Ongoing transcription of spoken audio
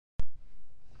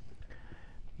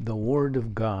The Word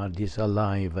of God is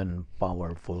alive and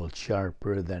powerful,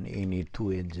 sharper than any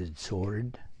two-edged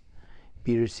sword,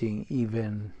 piercing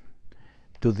even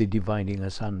to the dividing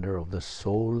asunder of the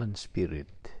soul and spirit,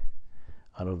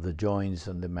 out of the joints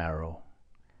and the marrow,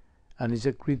 and is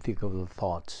a critic of the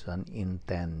thoughts and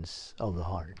intents of the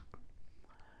heart.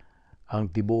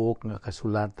 Ang tibuok nga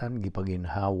kasulatan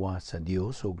gipaginhawa sa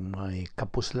Dios ug may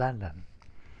kapuslanan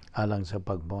alang sa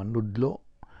pagpanudlo,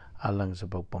 alang sa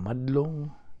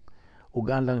pagpamadlong, ug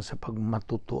alang sa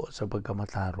pagmatuto sa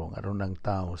pagkamatarong aron ang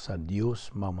tao sa Dios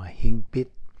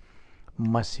mamahingpit,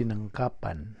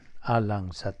 masinangkapan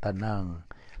alang sa tanang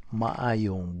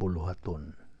maayong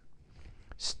buluhaton.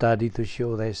 Study to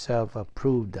show thyself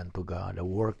approved unto God, a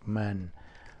workman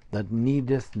that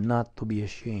needeth not to be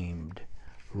ashamed,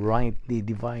 rightly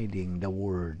dividing the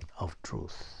word of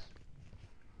truth.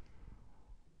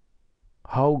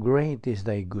 How great is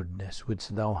thy goodness,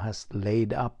 which thou hast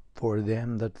laid up for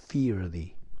them that fear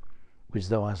thee, which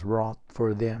thou hast wrought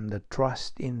for them that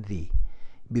trust in thee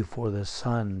before the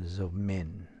sons of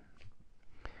men.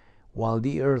 While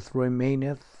the earth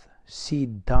remaineth,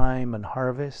 seed time and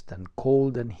harvest, and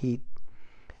cold and heat,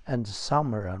 and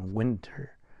summer and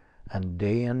winter, and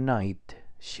day and night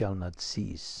shall not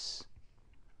cease.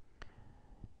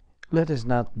 Let us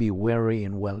not be weary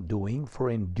in well-doing, for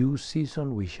in due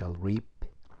season we shall reap,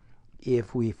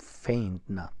 if we faint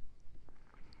not.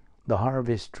 The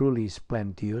harvest truly is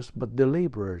plenteous, but the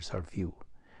laborers are few.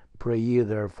 Pray ye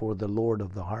therefore the Lord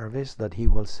of the harvest, that he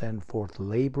will send forth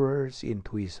laborers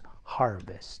into his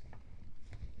harvest.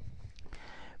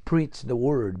 Preach the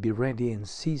word, be ready in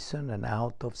season and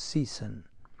out of season.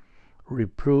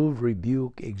 Reprove,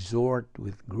 rebuke, exhort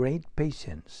with great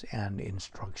patience and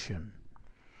instruction.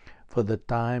 For the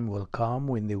time will come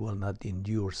when they will not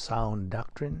endure sound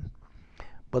doctrine,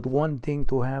 but wanting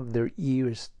to have their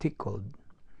ears tickled,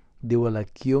 they will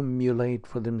accumulate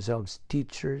for themselves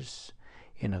teachers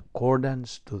in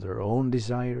accordance to their own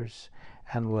desires,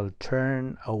 and will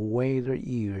turn away their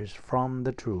ears from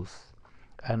the truth,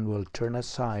 and will turn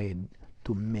aside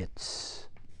to myths.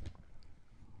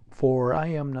 For I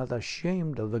am not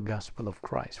ashamed of the gospel of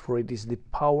Christ, for it is the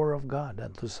power of God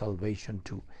unto salvation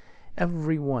to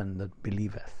every one that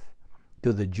believeth,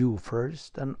 to the Jew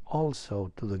first, and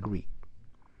also to the Greek.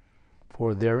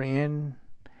 For therein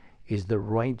is the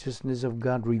righteousness of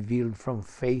God revealed from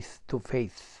faith to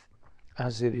faith,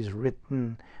 as it is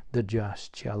written, the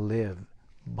just shall live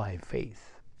by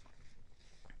faith.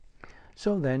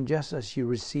 So then, just as you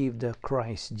received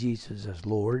Christ Jesus as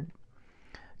Lord,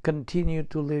 continue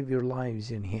to live your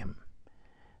lives in Him,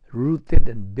 rooted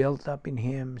and built up in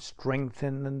Him,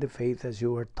 strengthened in the faith as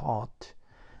you were taught,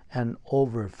 and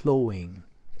overflowing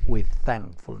with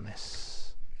thankfulness.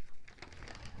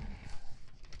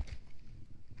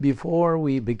 Before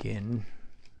we begin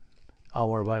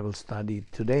our Bible study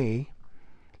today,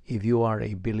 if you are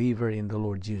a believer in the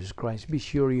Lord Jesus Christ, be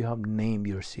sure you have named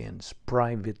your sins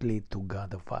privately to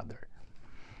God the Father.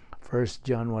 1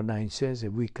 John 1:9 says,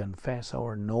 if we confess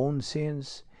our known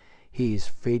sins, He is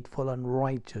faithful and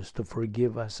righteous to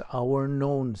forgive us our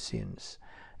known sins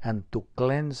and to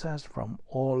cleanse us from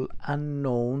all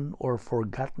unknown or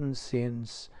forgotten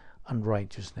sins and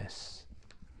unrighteousness.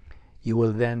 You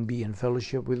will then be in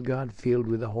fellowship with God, filled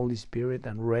with the Holy Spirit,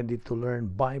 and ready to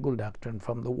learn Bible doctrine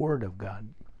from the Word of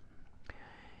God.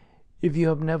 If you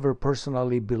have never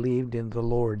personally believed in the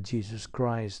Lord Jesus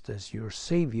Christ as your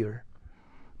Savior,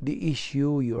 the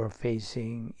issue you are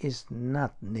facing is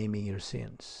not naming your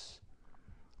sins.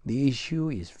 The issue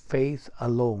is faith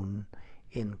alone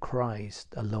in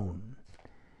Christ alone.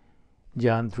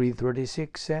 John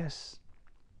 3:36 says,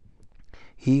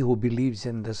 He who believes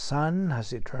in the Son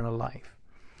has eternal life,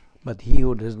 but he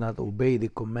who does not obey the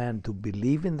command to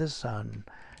believe in the Son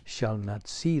shall not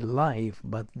see life,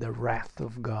 but the wrath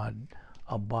of God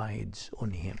abides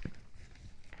on him.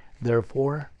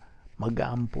 Therefore,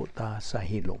 mag-aampo ta sa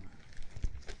hilom.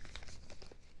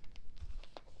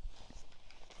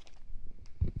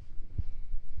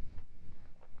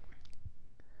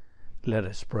 Let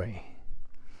us pray.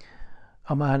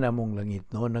 Amahan among langit,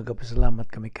 no, nagapasalamat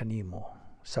kami kanimo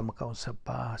sa makausap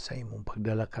pa sa imong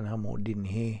pagdala kanamo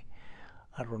dinhi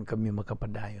aron kami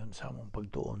makapadayon sa among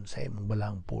pagtuon sa imong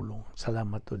balang pulong.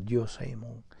 Salamat o Dios sa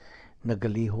imong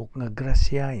nagalihok nga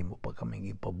grasya, imo pa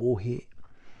kaming ipabuhi.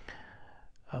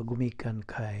 Gumikan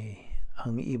kay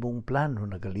ang imong plano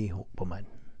nagalihok pa man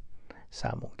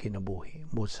sa among kinabuhi.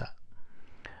 Busa,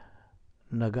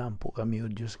 nagampo kami o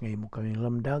Dios nga imo kaming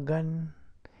lamdagan,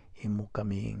 imo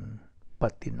kaming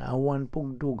patinawan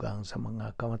pugdugang sa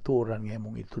mga kamaturan nga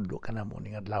imong itudlo kanamo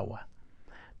ning adlaw.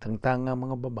 Tangtanga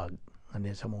mga babag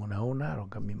nga sa mga nauna aron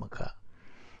kami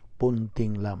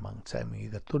punting lamang sa among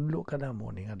igatudlo kanamo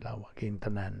ning adlaw kay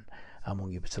tanan among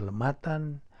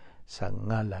gipasalamatan sa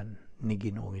ngalan ni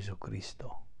Ginoong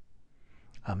Hesukristo.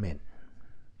 Amen.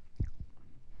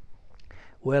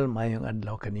 Well, mayong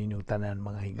adlaw kaninyo tanan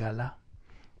mga higala,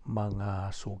 mga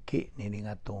suki nining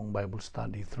atong Bible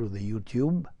study through the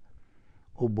YouTube,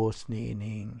 ubos ni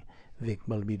ining Vic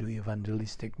Balbido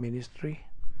Evangelistic Ministry.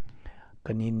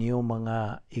 Kaninyo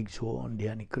mga igsuon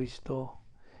diha ni Kristo,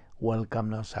 welcome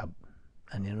na usab.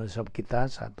 Anino usab kita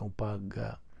sa atong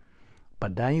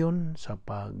padayon sa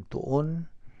pagtuon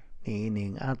ni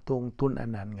ining atong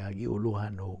tun-anan nga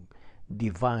giuluhan og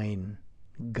divine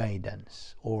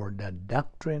guidance or the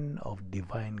doctrine of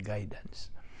divine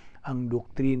guidance. Ang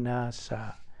doktrina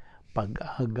sa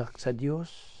pag-agak sa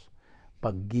Dios,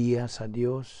 paggiya sa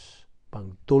Dios,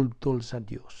 pagtultol sa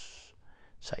Dios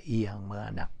sa iyang mga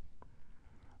anak.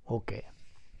 Okay.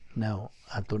 Now,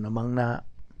 ato namang na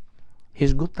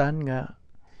hisgutan nga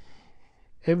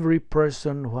every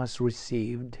person who has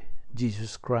received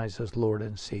Jesus Christ as Lord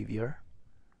and Savior,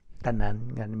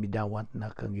 tanan nga midawat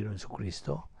na kang Ginoong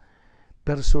Kristo,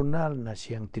 personal na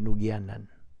siyang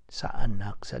tinugyanan sa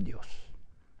anak sa Dios.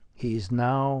 He is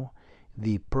now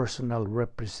the personal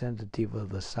representative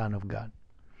of the Son of God.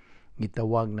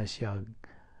 Gitawag na siya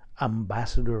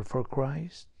ambassador for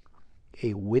Christ,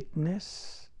 a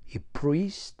witness, a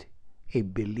priest, a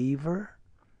believer,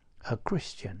 a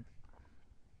Christian,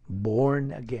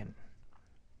 born again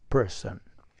person.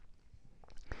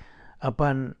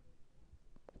 Apan,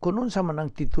 kung sa man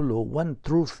ang titulo, one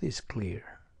truth is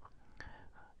clear.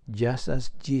 Just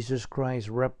as Jesus Christ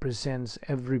represents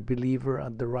every believer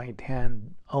at the right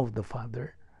hand of the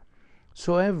Father,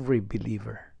 so every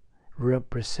believer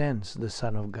represents the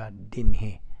Son of God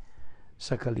dinhi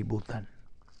sa kalibutan.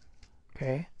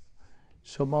 Okay?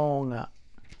 So mao nga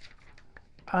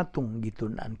atong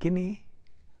gitun-an kini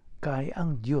kay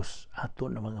ang Dios ato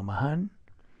na mga amahan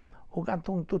ug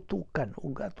atong tutukan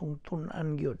ug atong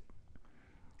tun-an gyud.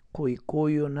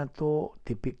 Kuy-kuyo nato,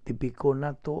 tipik-tipiko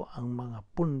nato ang mga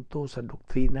punto sa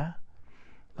doktrina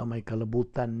nga may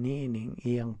kalabutan niining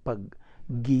iyang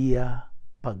paggiya,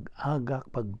 pag-agak,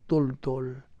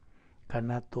 pagtultol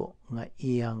kanato nga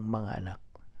iyang mga anak.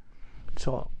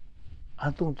 So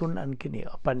atong tun-an kini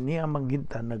apan niya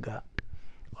manghinta naga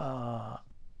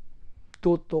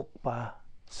tutok pa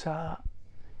sa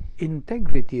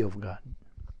integrity of God.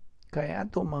 Kaya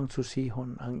ato mang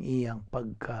susihon ang iyang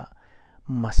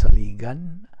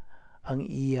pagka-masaligan, ang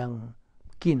iyang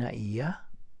kinaiya,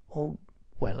 o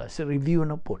well, as a review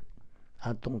na po,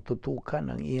 atong tutukan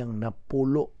ang iyang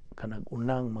napulo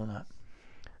kanag-unang mga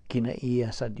kinaiya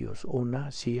sa Dios.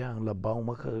 Una, siya ang labaw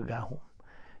makagahom.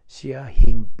 Siya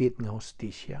hingpit nga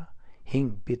hustisya,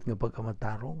 hingpit nga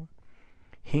pagkamatarong,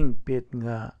 hingpit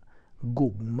nga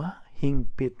gugma,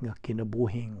 hingpit nga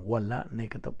kinabuhing wala na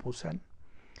katapusan,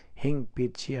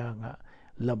 hingpit siya nga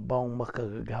labaw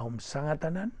makagagahom sa nga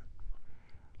tanan,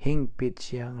 hingpit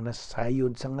siya nga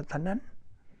nasayod sa nga tanan,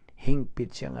 hingpit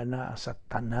siya nga naa sa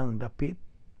tanang dapit,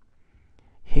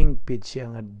 hingpit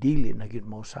siya nga dili na gyud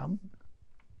mausab.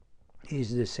 He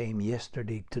is the same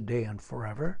yesterday, today, and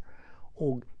forever.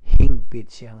 O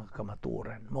hingpit siya nga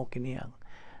kamatuoran. Mo kini ang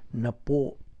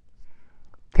napo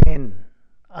 10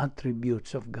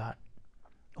 attributes of God.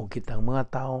 O kitang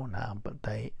mga tao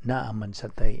naaman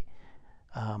sa tay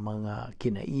mga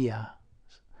kinaiya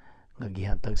nga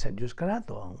gihatag sa Dios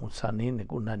kanato. Ang usa ni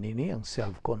naguna nini ang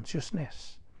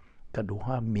self-consciousness,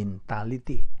 kaduha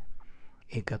mentality,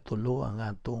 ikatulo ang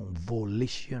atong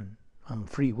volition, ang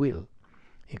free will,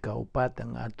 ikaupat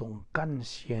ang atong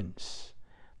conscience,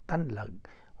 tanlag,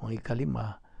 o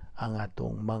ikalima ang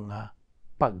atong mga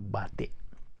pagbati.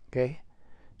 Okay?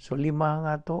 So lima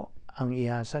nga to ang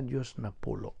iya sa Dios na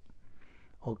pulo.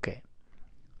 Okay.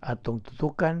 Atong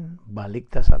tutukan, balik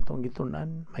ta sa atong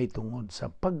gitunan, may tungod sa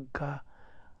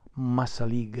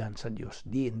pagka-masaligan sa Dios,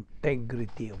 the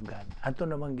integrity of God. Ato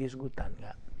namang gisgutan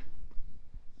nga,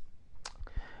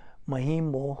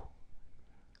 mahimo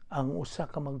ang usa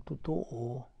ka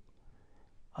magtutuo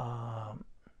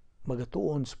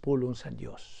magatuon sa pulong sa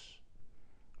Dios.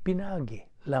 Pinaagi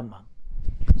lamang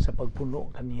sa pagpuno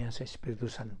kaniya sa Espiritu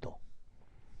Santo.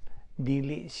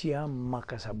 Dili siya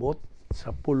makasabot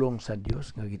sa pulong sa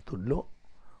Dios nga gitudlo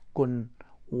kung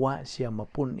wa siya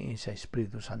mapuni sa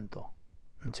Espiritu Santo.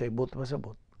 Sa ibot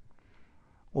pasabot.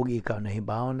 Ug ikaw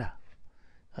nahibaw na.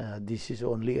 This is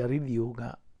only a review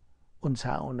nga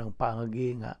unsaon ang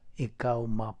pangagi nga ikaw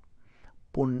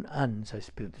mapunan sa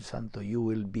Espiritu Santo. You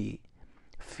will be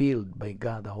filled by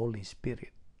God the Holy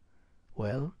Spirit.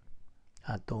 Well,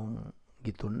 atong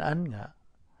gitunan nga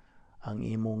ang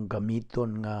imong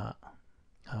gamiton nga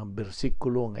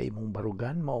bersikulo nga imong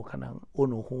barugan mao kanang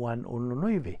 1 Juan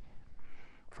 1:9,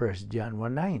 1 John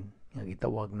 1:9 nga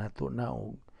gitawag nato na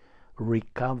og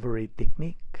recovery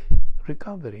technique.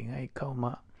 Recovery nga ikaw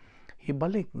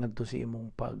mahibalik ngadto sa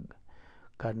imong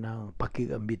kanang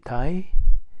pakigambitay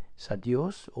sa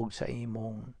Dios o sa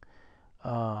imong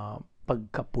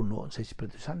pagkapuno sa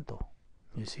Espiritu Santo.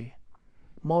 You see?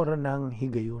 Mora nang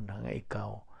higayon nga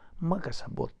ikaw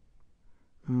makasabot,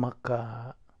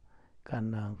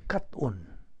 kanang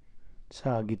kat-on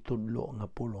sa gitudlo nga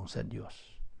pulong sa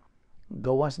Dios.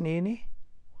 Gawas niini,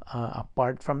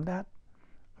 apart from that,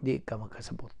 di ka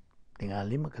makasabot.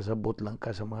 Tingali makasabot lang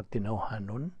ka sa mga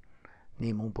tinawhanon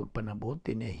nimong pagpanabot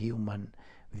in a human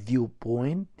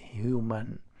viewpoint,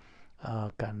 human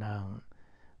kanang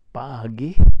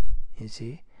paagi, you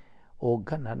see, o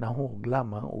nahug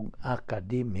lamang og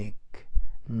academic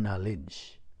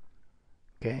knowledge.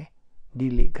 Okay?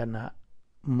 Dili ka na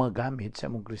magamit sa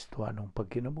mong Kristiyanong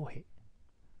pagkinabuhi.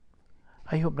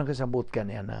 I hope nakasabot ka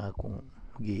niya na akong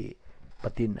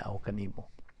gipatinaw kanimo.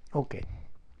 Okay.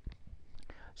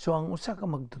 So, ang usa ka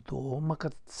magtotoo,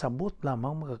 makasabot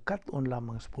lamang, makakat-on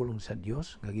lamang sa pulong sa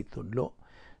Dios, nga gitudlo,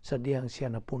 sa diyang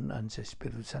siya napunan sa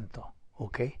Espiritu Santo.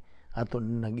 Okay?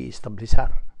 Aton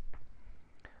nag-i-establisar.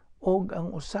 Og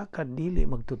ang usa ka dili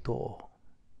magtotoo,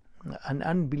 an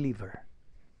unbeliever,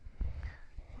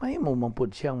 mahimo man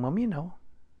pud siyang maminaw.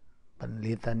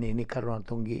 Panlitan ni karon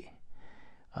atong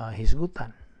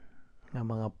hisgutan nga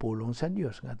mga pulong sa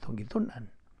Dios nga atong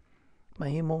gitun-an.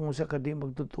 Mahimo usa ka di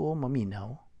magtotoo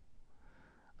maminaw,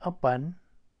 apan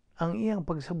ang iyang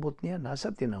pagsabot niya nasa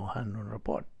tinawhanon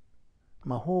report.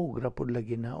 Mahog ra pud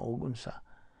lagi na og unsa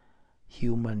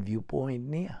human viewpoint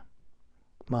niya.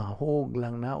 Mahog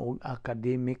lang na og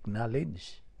academic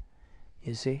knowledge.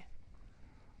 You see?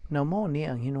 Na mo ni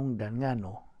ang hinungdan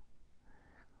ngano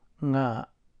nga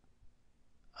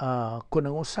kung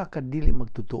ang usa ka dili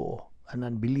magtotoo, an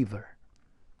unbeliever,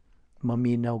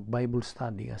 maminaw Bible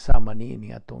study kasama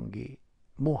niini atong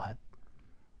gibuhat,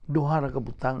 duha ra ka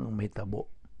butang ang mahitabo.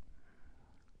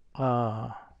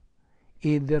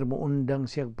 Either muundang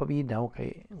siya paminaw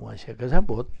kay wa siya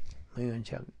kasabot, mayon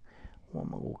siya wa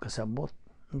magkasabot,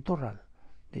 natural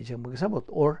di siya magkasabot,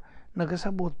 or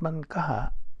nagasabot man kaha,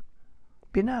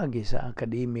 pinagi sa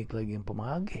academic lagi ang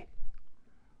pamagi.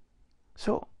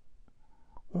 So,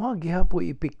 wa gihapo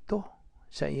epekto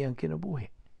sa iyang kinabuhi.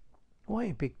 Wa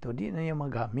epekto, di na niya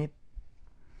magamit.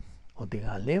 O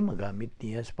tingali, magamit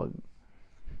niya sa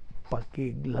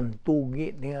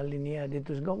pagkiglantugi tingali niya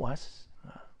dito sa gawas.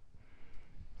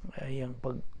 Iyang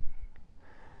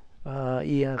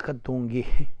iyang katunggi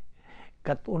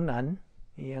katunan,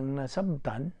 iyang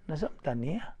nasabtan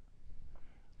niya.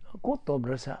 Kutob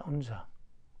ra sa unsa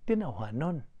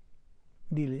tinawhanon,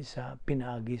 dili sa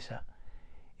pinaagi sa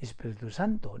Espiritu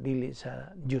Santo, dili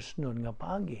sa Diyos nun nga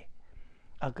paagi.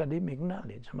 Academic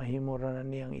knowledge, mahimo ra na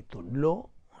niyang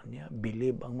itudlo, niya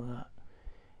bilib ang mga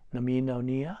naminaw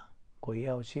niya,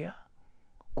 kuyaw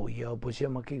po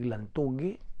siya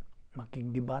makiglantugi,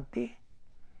 makigdebate.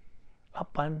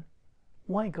 Apan,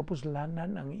 way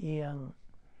kapuslanan ang iyang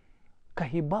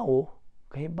kahibalo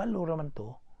raman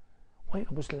to, way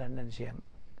kapuslanan siyang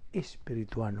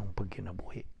espirituanong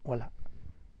pagkinabuhi. Wala.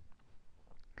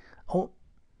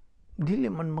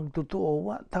 Dili man magtotoo,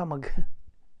 wa ta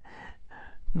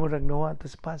murag nawa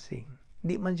tas passing.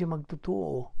 Di man siya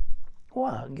magtotoo,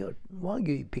 wa gyud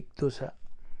epekto sa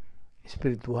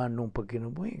espirituhanong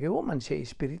pagkinabuhi. Kaya wa man siya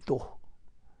espiritu.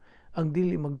 Ang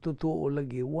dili magtotoo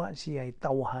lagi, wa siya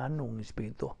tawhanong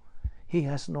espiritu. He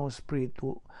has no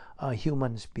spiritu,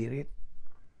 human spirit.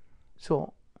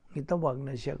 So, gitawag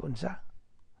na siya kunsa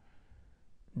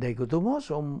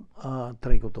dichotomos o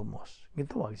trichotomos.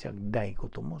 Gitawag siya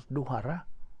dichotomos. Duhara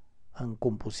ang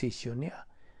komposisyon niya.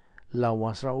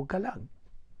 Lawas raw kalag.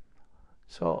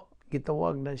 So,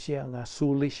 gitawag na siya nga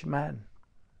soulish man.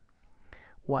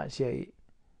 Wa siya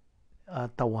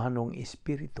tawhanong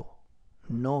espiritu.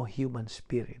 No human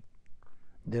spirit.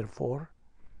 Therefore,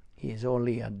 he is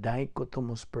only a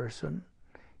dichotomous person.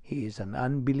 He is an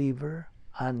unbeliever,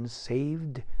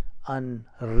 unsaved,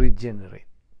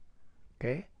 unregenerate.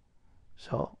 Okay?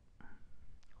 So,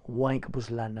 way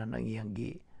kapuslanan ang iyang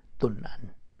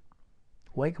gitunan.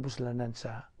 Way kapuslanan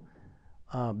sa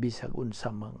bisag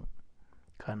unsa mang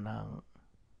kanang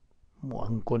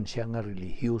muangkon siya nga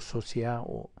relihiyoso siya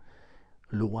o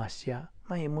luwas siya.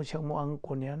 Mahimo siyang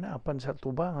muangkon niya na apan sa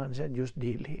tubangan sa Diyos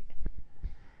dili.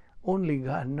 Only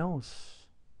God knows.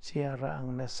 Siya ra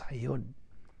ang nasayod.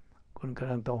 Kung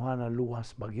kanang tawhana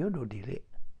luwas bagyod o dili.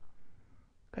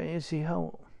 Kaya see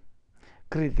how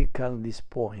critical this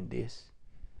point is.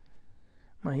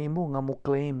 Mahimo nga mo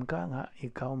claim ka nga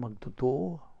ikaw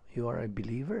magtotoo, you are a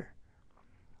believer.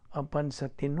 Apan sa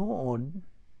tinuod,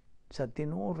 sa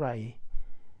tinuray,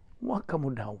 wa ka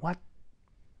mo dawat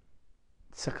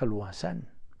sa kaluwasan.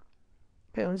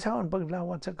 Kaya unsaon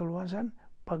paglawat sa kaluwasan?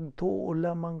 Pagtuo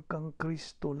lamang kang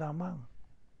Kristo lamang.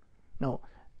 Now,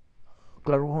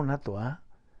 klarohon na to ha.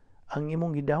 Ang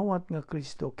imong gidawat nga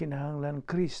Kristo, kinahanglan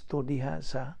Kristo diha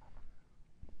sa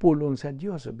pulong sa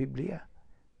Dios sa Biblia.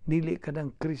 Dili ka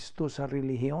ng Kristo sa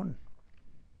relihiyon.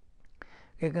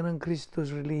 Kaya ka ng Kristo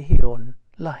sa relihiyon,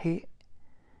 lahi,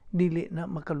 dili na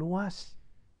makaluwas.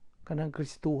 Ka ng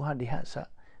Kristuha diha sa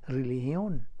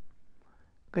relihiyon.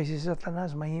 Kasi si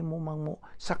Satanas mahimo mang mo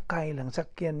sakay lang,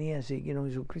 sakyan niya si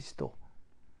Ginoong Kristo.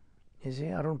 Kasi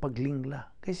aron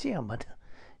paglingla. Kasi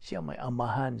siya may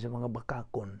amahan sa mga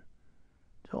bakakon.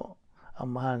 So,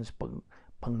 amahan sa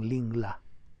panglingla.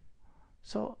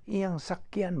 So, iyang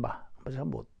sakyan ba?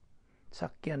 Pasabot.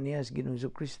 Sakyan niya sa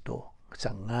Ginoong Kristo.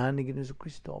 Sanga ni Ginoong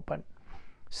Kristo.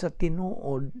 Sa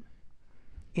tinuod,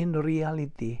 in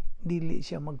reality, dili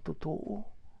siya magtotoo.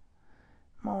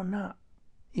 Mao na,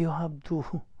 you have to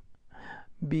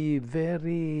be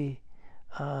very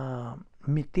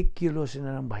meticulous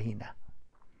na ng bahina.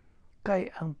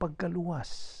 Kay ang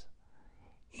pagkaluwas,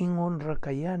 ingon ra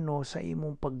kayano sa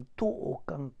imong pagtuo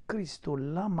kang Kristo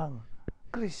lamang.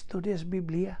 Kristo des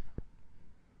Biblia.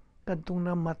 Kadtong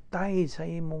namatay sa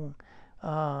imong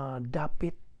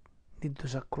dapit dito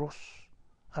sa cross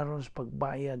aron sa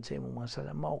pagbayad sa imong mga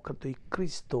sala. Mao katoy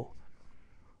Kristo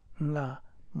nga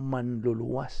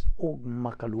manluluwas o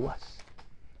makaluwas.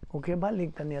 Okay,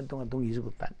 balik ta niya atong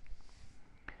hisgutan.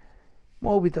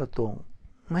 Mao bitaw tong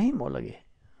mahimo lagi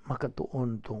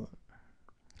makatuon tong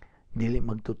dili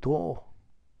magtotoo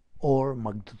or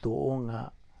magtotoo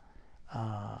nga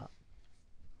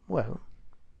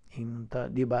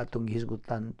di ba itong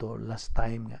hisgutan to last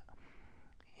time nga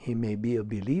he may be a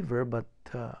believer but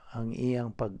ang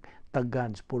iyang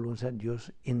pagtagan sa pulong sa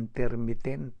Dios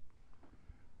intermittent.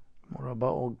 Mura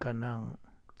ba og kanang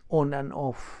on and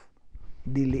off,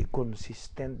 dili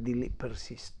consistent, dili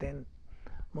persistent.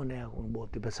 Mo na akong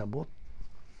bote pasabot.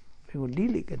 Pero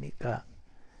dili kani ka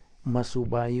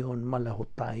masubayon,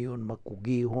 malahutayon,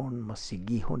 makugihon,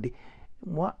 masigihon, di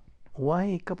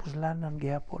why kapuslanan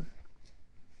gihapon?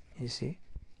 You see?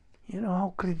 You know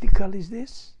how critical is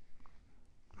this?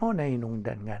 Mao na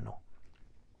hinungdan nga no.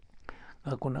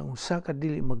 Ako na usa ka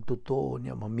dili magtotoo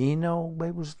niya maminaw og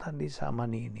Bible study sama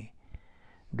nini.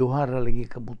 Duha ra lagi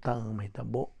kabutang ang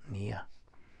mahitabo niya.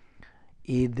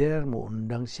 Either mo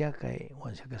undang siya kay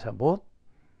wan siya kasabot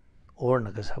or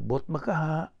nakasabot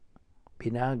makaha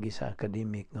pinagi sa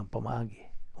academic nga pamaagi.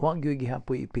 Wa gyud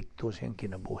gihapoy epekto siyang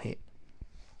kinabuhi.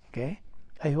 Okay?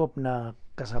 I hope na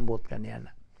kasabot kaniya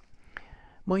na.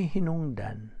 Mo'y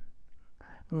hinungdan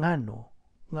ngano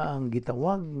nga ang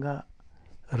gitawag nga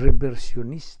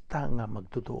reversionista nga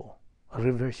magtotoo.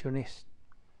 Reversionist.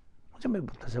 Sa may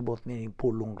butasabot ni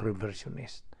pulong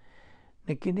reversionist.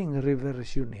 Na kining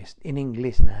reversionist, in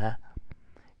English na ha,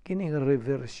 kining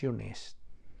reversionist,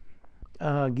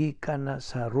 gikan na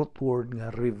sa root word nga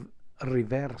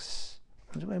reverse.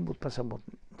 Sa may butasabot,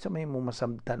 sa may mo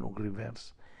masabtan og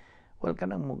reverse. Well,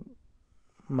 kanang mo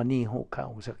maniho ka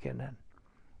og sakyanan.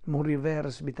 Mo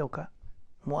reverse bitaw ka.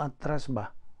 Mo atras ba?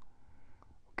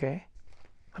 Okay?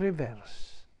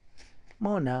 Reverse.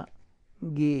 Mo na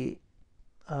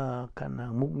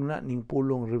kanang mugna ning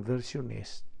pulong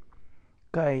reversionist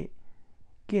kay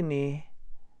kini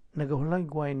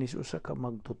nagahulagway ni usa ka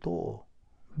magtotoo.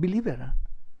 Believer ha?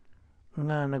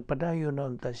 Nga nagpadayon na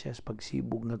unta siya sa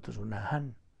pagsibog nga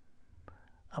tusunahan.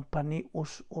 Apan ni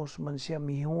us man siya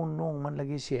mihunong man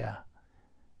lagi siya.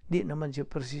 Di naman siya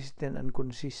persistent and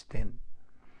consistent.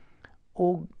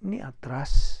 O ni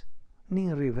atras,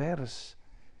 ni reverse.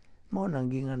 Mao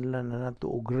nang ginganlan na nato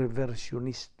og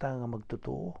reversionista nga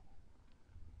magtotoo.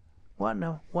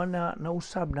 Wana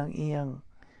nausab ng iyang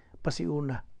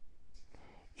pasiuna.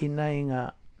 Inay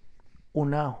nga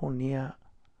unahon niya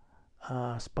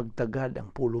sa pagtagad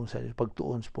ang pulong sa Diyos,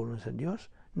 pagtuon sa pulong sa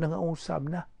Diyos, nangausab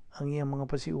na ang iyang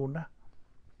mga pasiuna.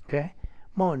 Okay?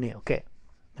 Mao ni, okay.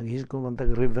 Nag-isip ko kung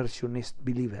reversionist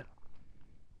believer.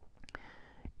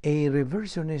 A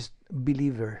reversionist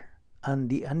believer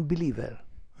and the unbeliever,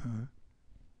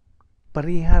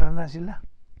 parihar na sila.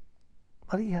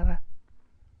 Parihar.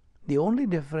 The only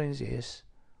difference is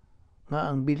nga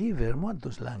ang believer mo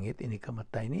ato sa langit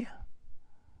inikamatay niya.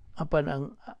 Apan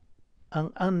ang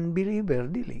unbeliever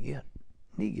dili gyud.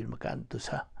 Di gyud makaadto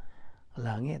sa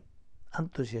langit.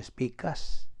 Anto siya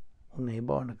pikas. Kung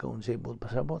naibaw nagkaunsay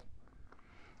pasabot.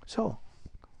 So,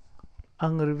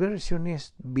 ang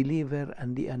reversionist, believer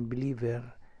and the unbeliever,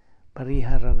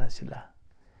 parihara na sila.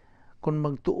 Kung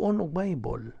magtuon og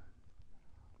Bible,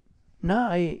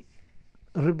 na ay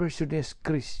reversionist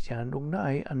Christian ug na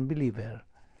ay unbeliever,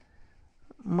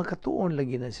 makatuon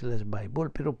lagi na sila sa Bible,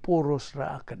 pero puros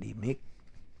ra academic.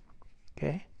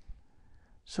 Okay?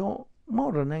 So,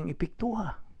 maura na yung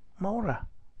epektuha. Maura.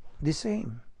 The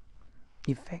same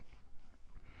effect.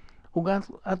 Ug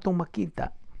atong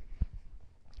makita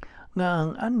nga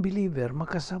ang unbeliever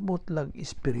makasabot lag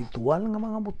espiritual nga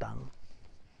mga butang,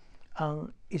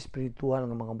 ang espiritual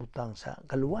nga mga butang sa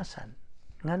kaluwasan.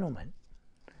 Ngano man?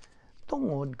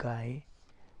 Tungod kay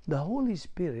the Holy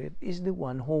Spirit is the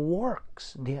one who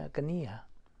works diha kaniya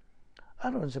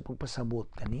aron sa pagpasabot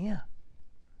kaniya.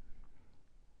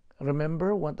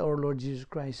 Remember what our Lord Jesus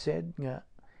Christ said nga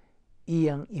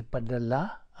iyang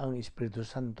ipadala ang Espiritu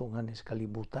Santo nga sa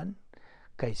kalibutan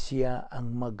kay siya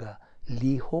ang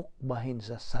magalihok bahin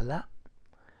sa sala,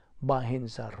 bahin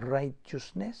sa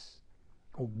righteousness,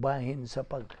 ug bahin sa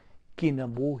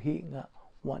pagkinabuhi nga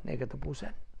wa na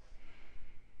katapusan.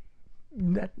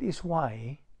 That is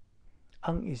why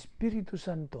ang Espiritu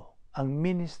Santo, ang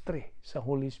ministry sa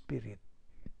Holy Spirit,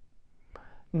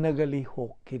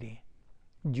 nagalihok kini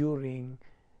during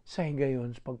sa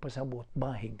higayon sa pagpasabot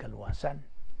bahing kaluwasan.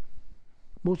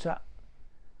 Busa,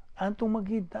 atong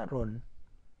makita ron,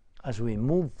 as we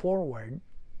move forward,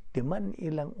 di man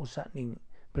ilang usa ning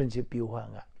prinsipyuha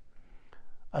nga.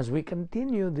 As we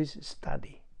continue this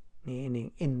study,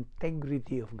 niining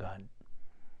integrity of God,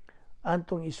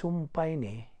 atong isumpay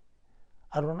ni,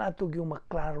 aron ato yung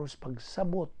maklaros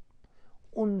pagsabot,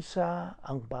 unsa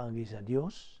ang paagi sa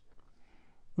Dios,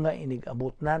 nga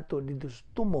inigabot nato dito sa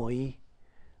tumoy,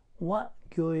 wa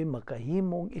gyoy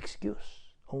makahimong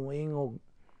excuse o ingog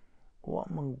wa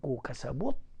man ko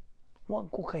kasabot, wa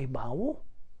ko kahibawo,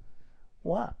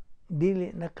 wa dili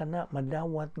na kana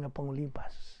madawat nga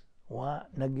pangulipas, wa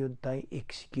nagyud tay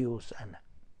excuse ana.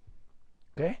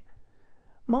 Okay?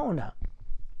 Mauna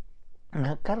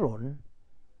nga karon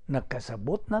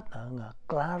nakasabot na ta nga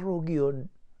klaro gyud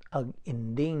ang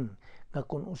ending nga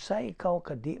kung usay ikaw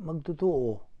kadi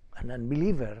magtutuo, an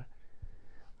unbeliever,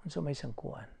 unsa may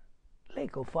sangkuan,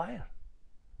 lake of fire,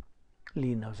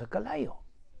 linaw sa kalayo.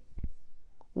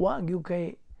 Wa gyud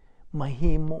kay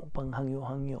mahimo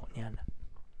panghangyo-hangyo niya na.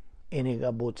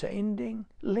 Inigabot sa ending,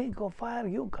 lake of fire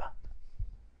gyud ka.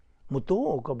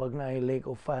 Mutuo kapag na lake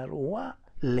of fire, wa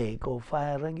lake of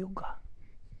fire gyud ka.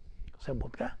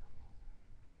 Sabot ka.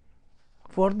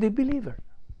 For the believer,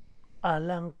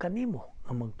 alang kanimo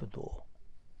nga magtutuo.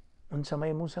 Unsa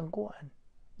may mong sangkuan?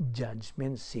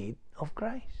 Judgment seat of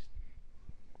Christ.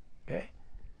 Okay?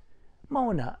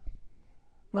 Mauna,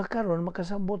 nga karon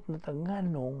makasabot na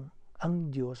tanganong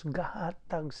ang Dios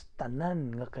gahatag sa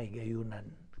tanan nga kaygayunan.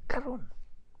 Karon,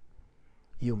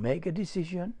 you make a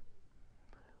decision,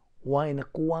 why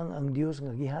nakuwang ang Dios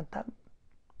nga gihatag?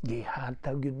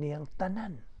 Gihatag yun niyang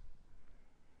tanan.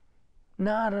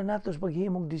 Naara natos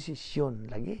paghimong desisyon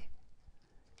lagi.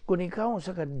 Kung ikaw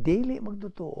sa kadili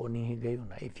magtutuo ni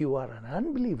higayuna, if you are an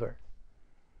unbeliever,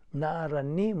 naara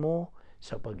nimo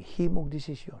sa paghimong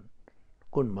desisyon.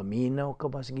 Kung maminaw ka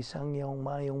ba sa gisangyaw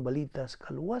mayong balita sa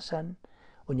kaluwasan,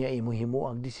 unya imo himo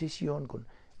ang desisyon kung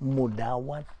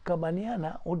mudawat ka ba niya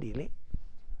na o dili.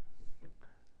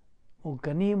 O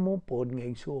kanimo pod nga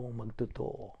igsuong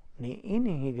magtutuo ni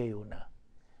ining higayuna,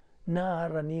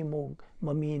 naara nimo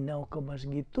maminaw ka ba sa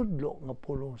gitudlo nga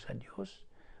pulong sa Dios,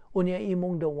 unya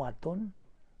imong dawaton,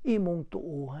 imong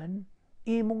tuuhan,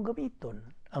 imong gamiton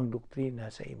ang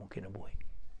doktrina sa imong kinabuhi.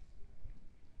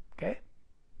 Okay?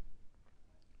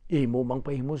 Imo mang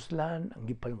pahimuslan ang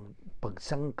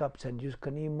pagsangkap sa Dios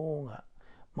kanimo nga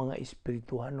mga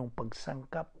espirituhanong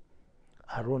pagsangkap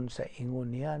aron sa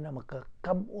ingon niya na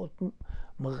makakabot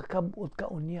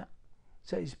ka unya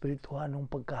sa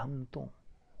espirituhanong pagkahamtong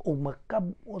o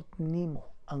makabot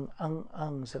nimo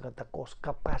ang sa katakos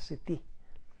capacity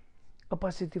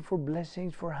for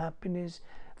blessings, for happiness,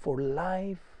 for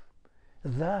life.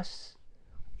 Thus,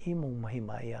 imong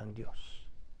mahimaya ang Dios.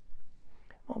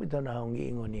 Mabitaw na akong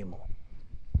giingon nimo.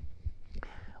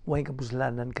 Way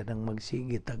kapuslanan ka nang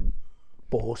magsigit ag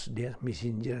post there,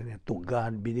 messenger, to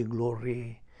God be the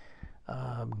glory,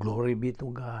 glory be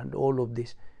to God, all of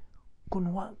this.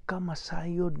 Kung wa ka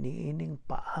masayod ni ining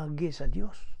paagi sa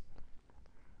Dios,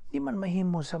 di man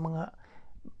mahimo sa mga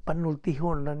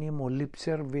panultihon na nimo lip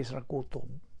service ra kutob.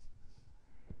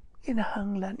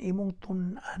 Kinahanglan imong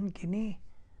tun-an kini.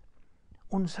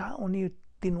 Unsaon ni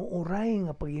tinuoray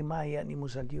nga paghimaya nimo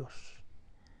sa Dios.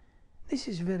 This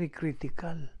is very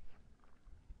critical.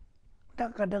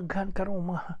 Dakadaghan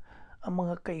karong mga ang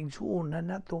mga kaigsuunan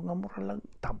nato nga mura lang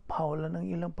tapaw lang ng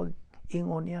ilang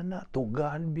pag-ingon niya na to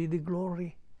God be the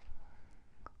glory.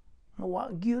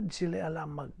 Wa gyud sila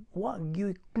alamag, wa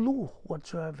gyud clue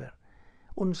whatsoever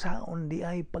unsaon di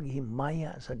ay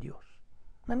paghimaya sa Dios.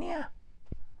 Naniya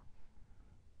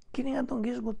kini atong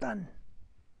gisgutan,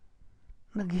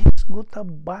 naghisguta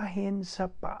bahin sa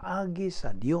paagi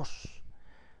sa Dios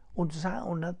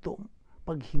unsaon nato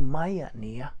paghimaya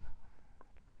niya.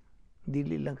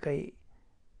 Dili lang kay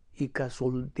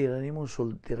ikasultira nimo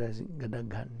sultira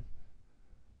gadaghan,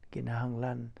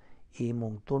 kinahanglan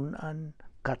imong tun-an,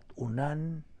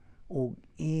 kat-unan ug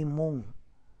imong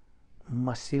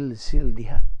masilsil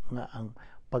diha nga ang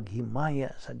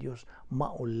paghimaya sa Dios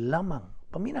mao lamang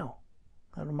paminaw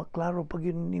ano maklaro pag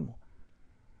yun nimo,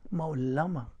 mao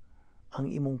lamang ang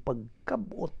imong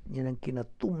pagkabot niya ng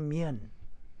kinatumyan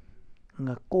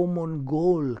nga common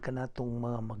goal kanatong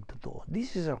mga magtotoo.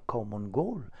 This is our common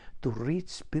goal, to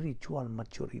reach spiritual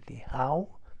maturity.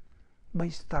 How? By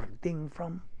starting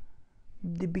from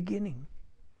the beginning.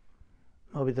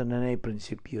 Mabito na na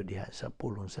prinsipyo diha sa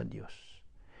pulong sa Dios.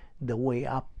 The way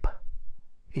up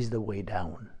is the way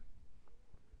down.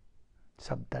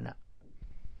 Sabta na.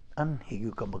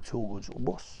 Anhigyo ka magsugod sa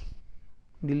ubos.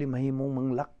 Dili mahimong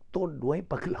manglaktod, way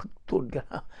paglaktod ka.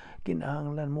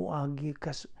 Kinahanglan mo agi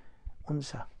kas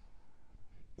unsa.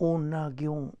 Una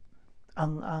yung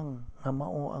ang nga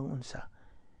mao ang unsa.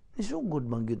 Nisugod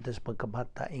man gyud tas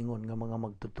pagkabata ingon nga mga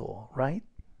magtotoo, right?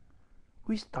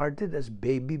 We started as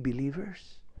baby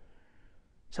believers.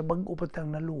 Sa bag-o pa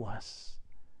tang naluwas,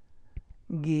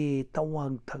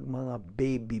 gitawag tag mga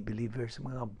baby believers,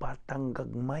 mga batang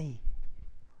gagmay.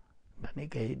 Kani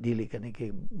kay dili kani kay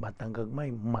batang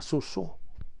gagmay, masuso.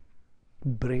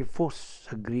 Brephos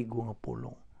sa Griego nga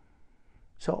pulong.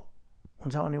 So,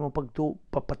 unsaon nimo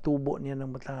papatubo niya ng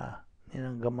mata niya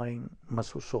ng gamayng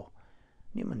masuso.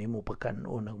 Di man nimo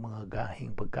pagkanon ng mga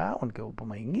gahing pagkaon kay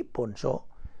pamahingipon. So,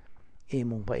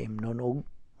 imong paimnon og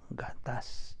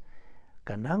gatas.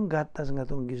 Kanang gatas nga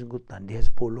itong gisgutan diha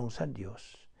sa pulong sa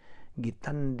Dios,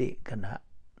 gitandi kana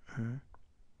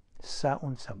sa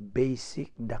unsa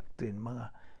basic doctrine, mga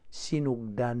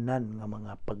sinugdanan nga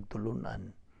mga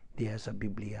pagtulunan diha sa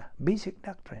Biblia. Basic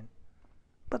doctrine.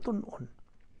 Patun-on.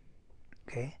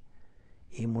 Okay?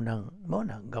 Imo nang, mo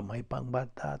na, gamay pang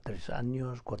bata, 3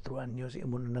 anyos, 4 anyos,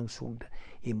 imo nang sugda,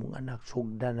 imong anak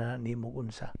sugda na nimo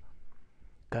unsa.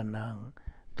 Kanang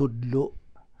tudlo,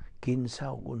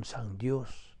 kinsa ug unsang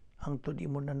Dios. Ang tud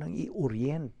imo na nang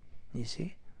i-orient. You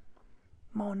see?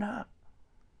 Mao na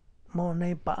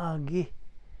paagi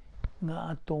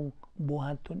nga atong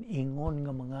buhaton ingon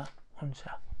nga mga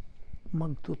unsa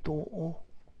magtotoo.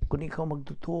 Kung ikaw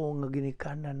magtotoo nga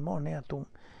ginikanan mo na atong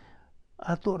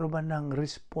ato ra ba ng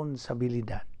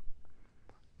responsibilidad.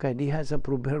 Kaya diha sa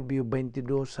Proverbio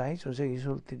 22:6 o sa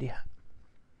isulti diha,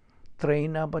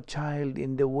 train up a child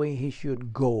in the way he should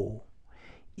go.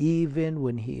 Even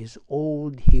when he is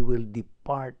old, he will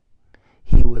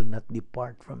not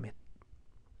depart from it.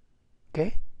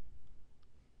 Okay?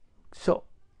 So,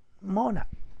 mo na,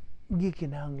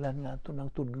 gikinahanglan nga ito ng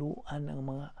tudluan ng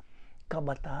mga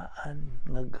kabataan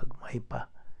nga gagmay pa.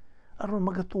 Aron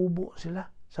magatubo sila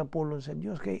sa pulong sa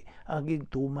Dios kay agig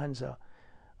tuman sa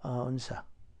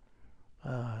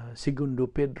Segundo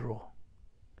Pedro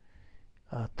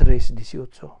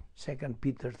 3:18, 2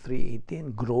 Peter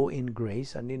 3:18, grow in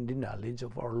grace and in the knowledge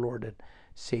of our Lord and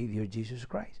Savior Jesus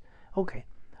Christ. Okay.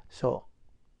 So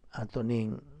ato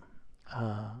ning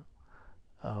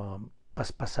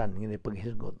paspasan ngini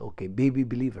paghisgot. Okay, baby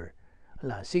believer.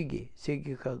 Sige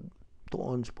kag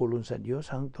tuon sa pulong sa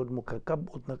Dios hangtod mo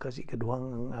kakabot na kasi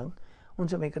kaduhang ang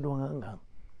unsa may kaduhang ang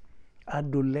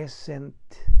adolescent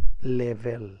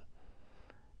level.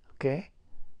 Okay?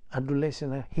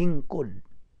 Adolescent na hingkod.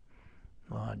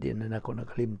 Di na ako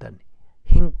nakalimtan.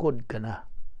 Hingkod ka na.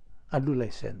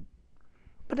 Adolescent.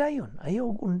 Padayon,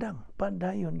 ayaw undang.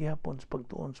 Padayon gihapon sa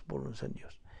pagtuon sa pulong sa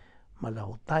Dios.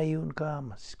 Malahutayon ka,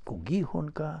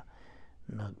 maskugihon ka,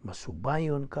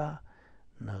 nagmasubayon ka,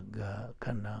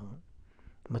 kanang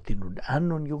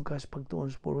matinud-anon yung ka sa pagtuon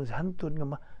sa pulong sa hantod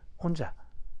nga unsa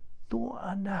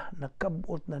tuwa na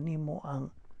nakabot na nimo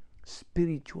ang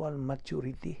spiritual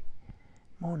maturity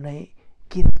mo na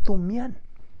kinatumyan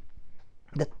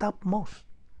the topmost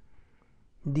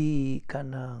di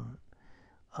kanang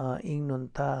ingnon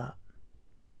ta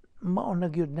mao na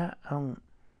gyud na ang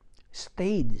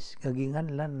stage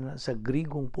kaginganlan sa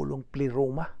Grigong pulong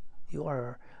pleroma. You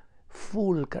are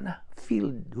full kana,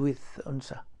 filled with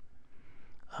unsa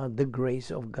the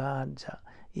grace of God sa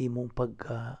imong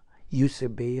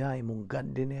Eusebia, imong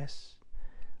godliness,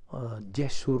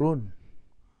 Jesurun,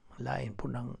 lain po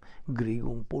ng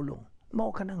Grigong pulong. Mao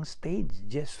ka ng stage,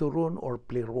 gesturon or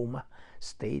pleroma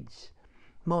stage.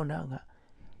 Mao na nga,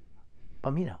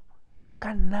 paminaw,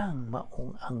 kanang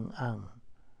maong ang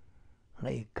nga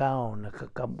ikaw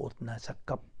nakakabot na sa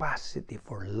capacity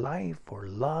for life, for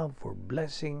love, for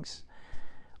blessings.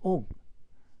 O,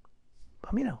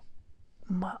 paminaw,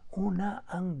 mauna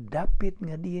ang dapit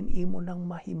nga diin imo nang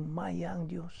mahimaya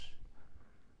ang Dios.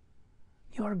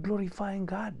 You are glorifying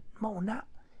God. Mauna.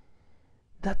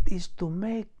 That is to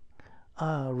make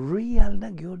real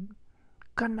na gyud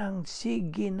kanang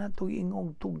sige na to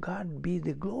ingog to God be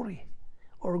the glory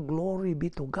or glory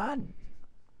be to God.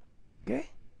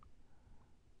 Okay?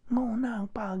 Mauna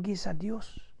ang paagi sa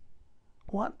Dios.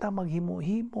 Wa ta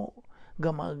maghimo-himo,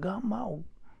 gama-gama o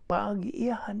paagi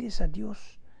iyahan ni sa Dios.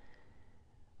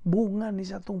 Bunga ni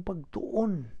sa tong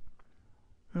pagtuon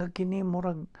nga kini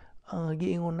murag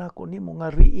giingon nako nimo nga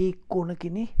riiko na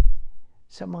kini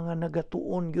sa mga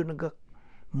nagatuon gyud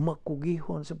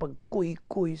makugihon sa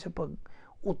pagkuy-kuy, sa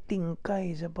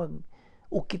pag-utingkay, sa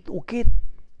pag-ukit-ukit,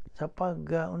 sa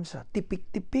unsa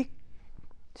tipik-tipik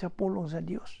sa pulong sa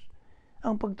Dios.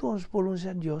 Ang pagtuon sa pulong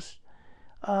sa Dios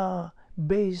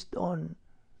based on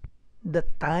the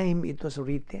time it was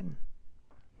written.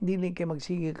 Dili kay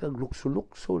magsige kag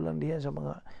lukso-lukso lang diha sa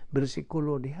mga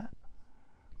bersikulo diha.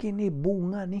 Kini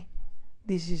bunga ni.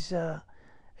 This is a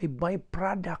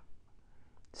byproduct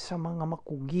sa mga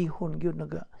makugihon gyud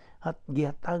at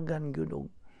gihatagan gyud og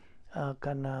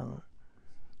kanang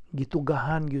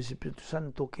gitugahan gyud si Espiritu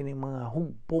Santo kini mga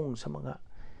hugpong sa mga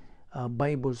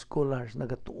Bible scholars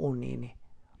nagatuon ini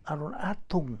aron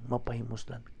atong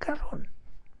mapahimuslan karon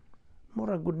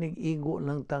mura gud nig igo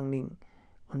lang tang ning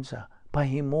unsa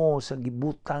pahimo sa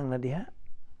gibutang na diha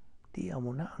di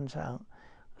amo na unsa ang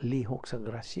lihok sa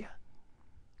grasya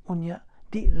unya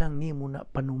di lang nimo na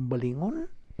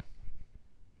panumbalingon.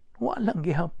 Walang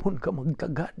gihapon ka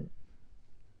magtagad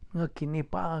nga kini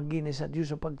paagi ni sa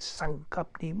Dios sa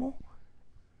pagsangkap nimo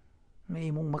na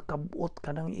imong makabot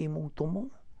ka ng imong tumong.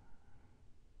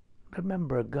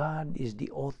 Remember, God is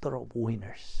the author of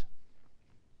winners.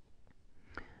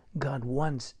 God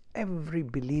wants every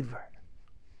believer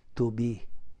to be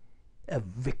a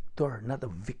victor, not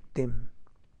a victim,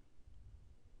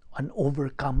 an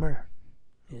overcomer.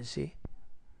 You see?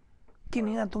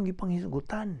 Kini nga itong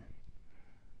ipanghisgutan.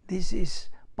 This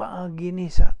is paagi ni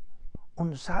sa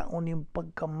unsaon yung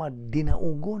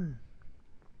pagkamadinaugon.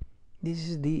 This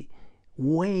is the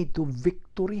way to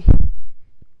victory.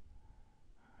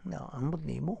 Now, amot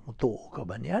nimo, mutuo ka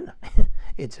ba niyan?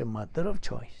 It's a matter of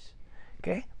choice.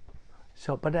 Okay?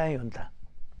 So, padayon ta.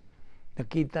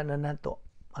 Nakita na nato,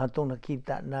 atong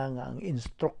nakita na nga ang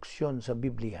instruction sa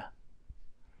Biblia.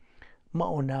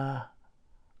 Mauna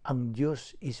ang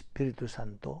Diyos Espiritu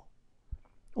Santo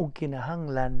o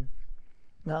kinahanglan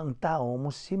nga ang tao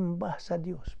mosimba sa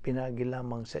Dios pinagi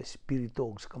lamang sa espiritu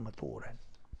ug sa kamatuoran.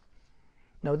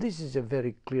 Now this is a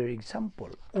very clear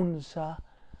example unsa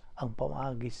ang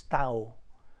pamaagis tao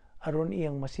aron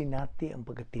iyang masinati ang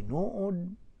pagkatinuod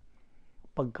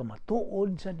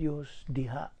pagkamatuod sa Dios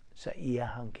diha sa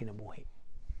iyahang kinabuhi.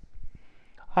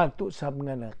 Ato sab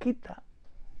nga nakita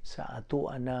sa ato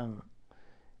anang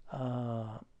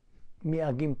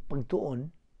miaging pagtuon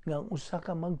nga usa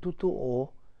ka magtutuo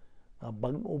nga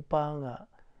bag-o pa nga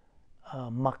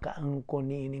makaangkon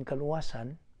ni ining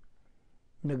kaluwasan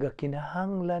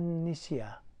nagakinahanglan ni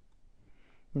siya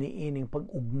ni ining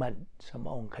pag-ugmad sa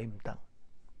maong kahimtang.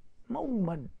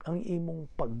 Maugmad ang imong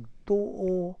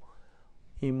pagtuo,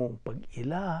 imong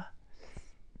pag-ila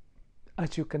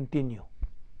as you continue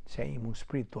sa imong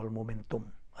spiritual momentum.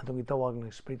 Atong gitawag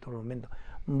ng spiritual momentum.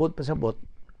 Mbot pasabot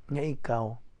nga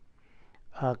ikaw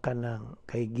kanang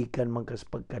kay gikan man kas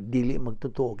pagka dili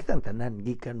magtotoo kitang tanan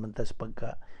gikan man tas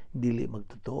pagka dili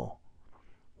magtotoo.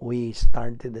 We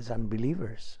started as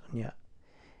unbelievers nya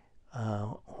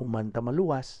human ta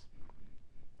maluwas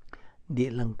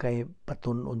di lang kay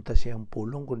patun-on ta siyang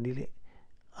pulong kundi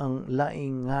ang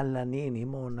laing ngalan niini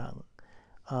mo nang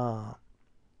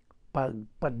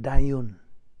pagpadayon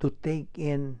to take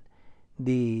in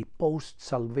the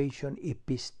post-salvation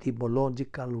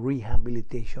epistemological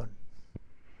rehabilitation.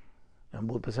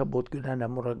 Ambot pasabot ko na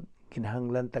murag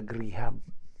kinahanglan tag-rehab.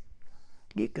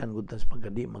 Gikan gud tas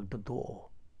pagkadi magtotoo.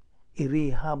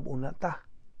 I-rehab una ta.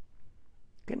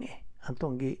 Kani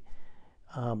atong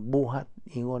buhat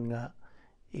ingon nga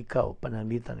ikaw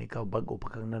pananglitan ikaw bag-o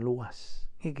pa kang naluwas.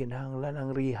 Kinahanglan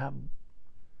ang rehab.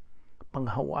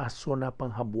 Panghawaso na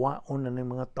panghabwaon na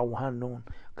ng mga tawhanon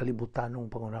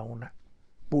kalibutanong panguna-una.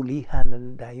 Pulihan na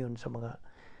dayon sa mga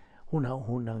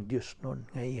hunaw-hunang Diyos nun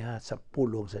nga iha sa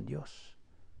pulong sa Diyos.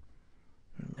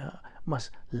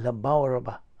 Mas labaw ra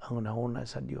ba ang nahuna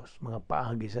sa Dios, mga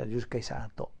paagi sa Dios kaysa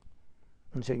ato.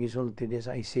 Unsa gisulti di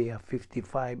sa Isaiah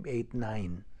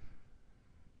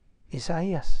 55:8-9.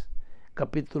 Isaias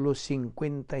kapitulo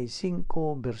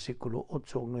 55 versikulo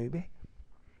 8-9.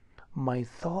 My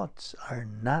thoughts are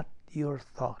not your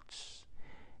thoughts,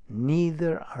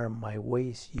 neither are my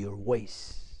ways your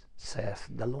ways, saith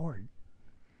the Lord.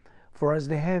 For as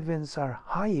the heavens are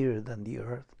higher than the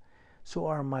earth,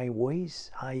 so are my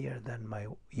ways higher than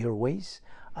your ways,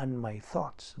 and my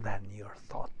thoughts than your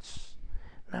thoughts.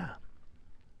 Na,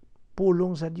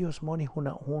 pulong sa Dios mo ni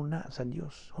huna-huna sa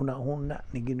Dios, huna-huna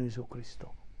ni Ginoong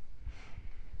Jesucristo.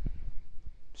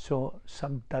 So,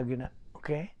 sabtag na,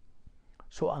 okay?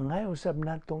 So, ang ngayon usab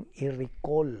natong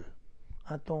i-recall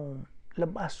atong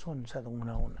labason sa atong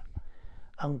huna-huna.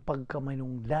 Ang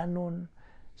pagkamanungdanon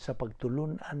sa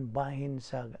pagtulunan bahin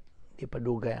sa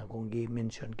ipadugay akong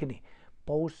gi-mention kini,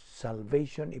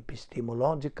 post-salvation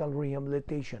epistemological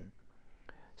rehabilitation.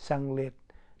 Sanglit,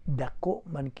 dako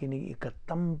man kini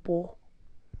ikatampo.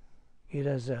 It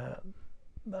has a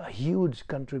huge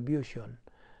contribution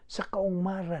sa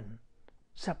kaungmaran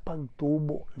sa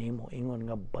pagtubo nimo ingon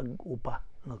nga bag-o pa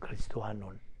nga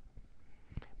Kristohanon.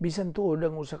 Bisan tuod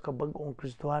ang usa ka bag-ong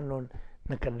Kristohanon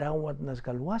nakadawat na sa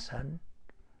kaluwasan,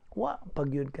 wa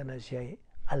pagyud ka na siya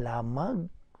alamag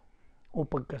o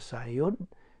pagkasayod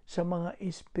sa mga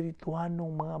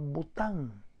espirituhanong mga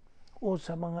butang o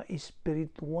sa mga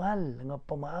espiritual nga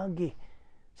pamaagi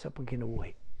sa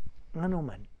pagkinabuhi. Ngano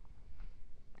man,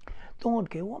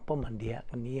 tungod kay wa pa man diha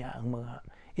kaniya ang mga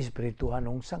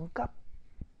espirituhanong sangkap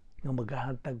nga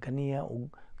maghahatag kaniya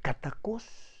og katakos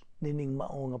dining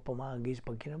mao nga pamaagi sa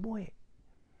pagkinabuhi.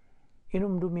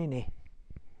 Inumdumi ni,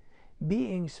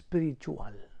 being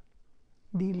spiritual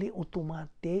dili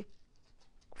automatic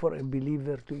for a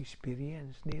believer to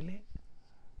experience. Dili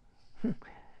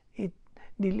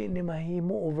ni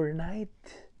mahimo overnight.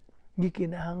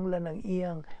 Gikinahanglan ang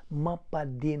iyang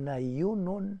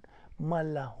mapadinayunon,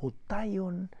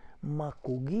 malahutayon,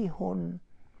 makugihon,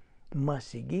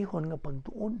 masigihon nga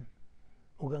pagtuon.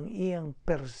 Ug ang iyang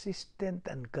persistent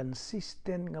and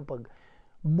consistent nga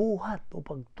pagbuhat o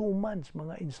pagtuman sa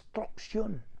mga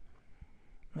instruction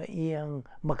nga iyang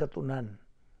makatunan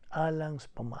alang sa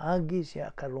pamaagi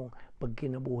siya karong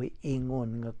pagkinabuhi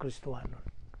ingon nga Kristohanon.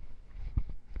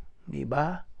 Di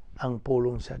ba? Ang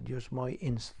pulong sa Dios mo ay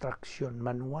instruction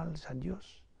manual sa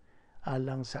Dios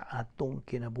alang sa atong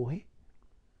kinabuhi.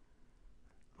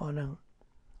 O nang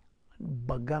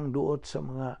bagang duot sa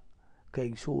mga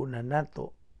kaigsuonan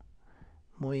nato,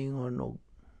 moingon og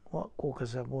wa ko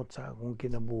kasabot sa akong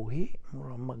kinabuhi,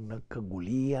 murag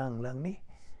nagkaguliyang lang ni.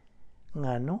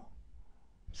 Ngano?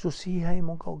 Susihay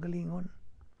mong kaugalingon.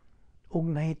 Ug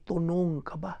nahitunong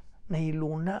ka ba?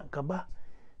 Nahiluna ka ba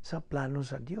sa plano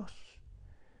sa Dios?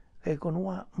 Kaya kung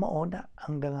mauna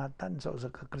ang dangatan sa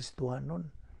usa ka Kristohanon,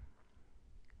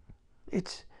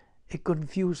 it's a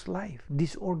confused life,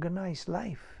 disorganized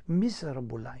life,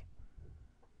 miserable life.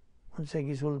 Unsay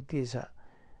gisulti sa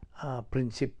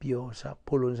prinsipyo sa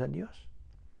pulong sa Dios?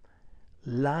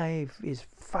 Life is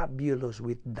fabulous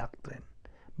with doctrine,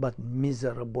 but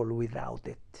miserable without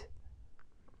it.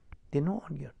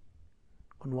 Tinuod yun.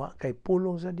 Kung wa kay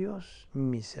pulong sa Dios,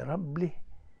 miserable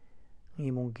ang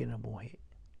imong kinabuhi.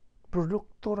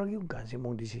 Produkto ra gyud ka sa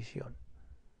imong desisyon.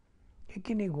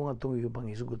 Kini ko nga itong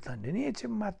ibang isugutan din. It's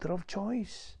a matter of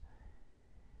choice.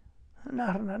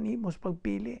 Naharanan mo sa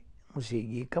pagpili.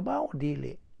 Musigi ka ba o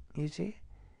dili? You see?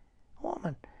 O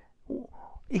man,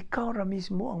 ikaw ra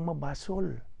mismo ang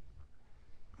mabasol.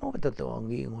 O totoo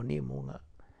ang giingon nimo nga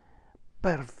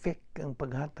perfect ang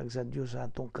paghatag sa Dios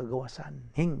sa atong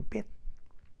kagawasan. Hingpit.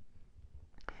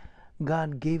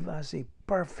 God gave us a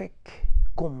perfect,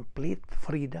 complete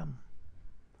freedom.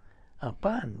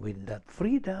 Upon with that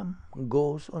freedom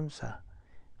goes on sa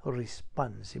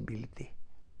responsibility.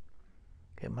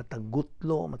 Kaya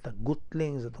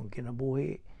matagutling sa itong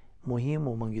kinabuhi,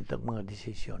 muhimo manggitag mga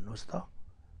desisyon. Gusto?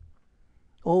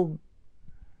 O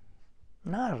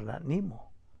narana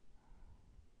nimo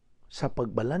sa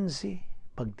pagbalansi,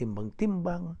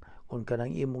 pagtimbang-timbang, kung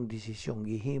kanang imong desisyong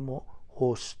gihimo,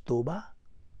 husto ba?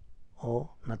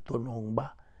 O natunong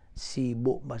ba?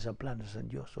 Sibo ba sa plano sa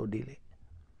Diyos o dili?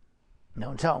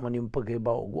 Naunsa man yung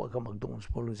pagkaibaw, huwag ka magtungkol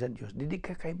sa pulong sa Diyos, dili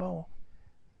ka kaibaw.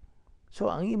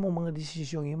 So, ang imong mga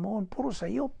desisyong imoon, puro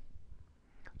sayop.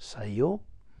 Sayop,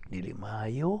 dili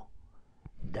maayo,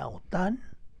 dautan,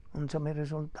 unsa may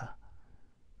resulta.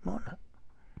 Muna,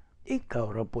 ikaw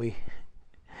ra po'y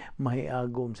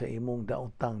mahiagom sa imong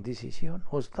dautang desisyon.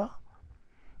 Husta?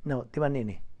 No, timan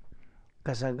nini,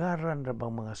 kasagaran ra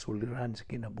bang mga suliran sa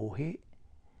kinabuhi,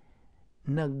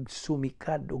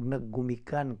 nagsumikad o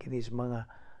naggumikan kinis mga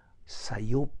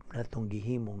sayop na itong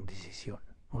gihimong desisyon.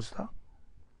 Musta?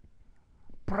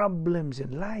 Problems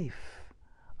in life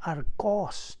are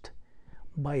caused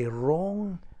by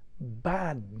wrong,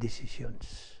 bad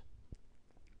decisions.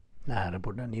 Naharap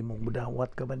na nimong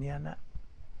mudawat ka ba niya na?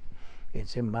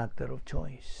 It's a matter of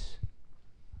choice.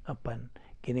 Apan,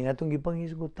 kini nga itong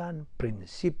ipangisgutan,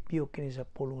 prinsipyo kini sa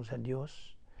pulong sa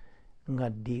Dios nga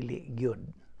dili gyud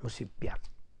musipyak.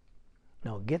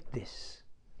 Now get this.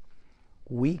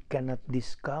 We cannot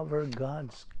discover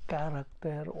God's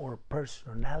character or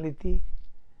personality,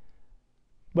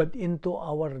 but into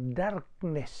our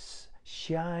darkness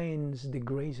shines the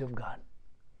grace of God.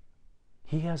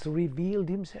 He has revealed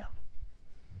Himself.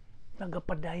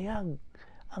 Nagapadayag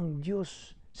ang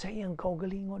Diyos sa iyang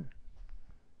kaugalingon.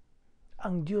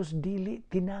 Ang Diyos dili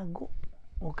tinago.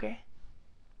 Okay?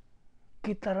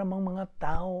 Kita ramang mga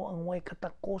tao ang way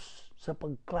katakos sa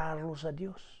pagklaro sa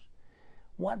Diyos.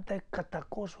 What the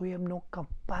katakos, we have no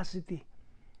capacity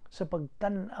sa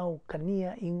pagtanaw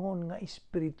kaniya ingon nga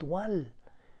espiritual.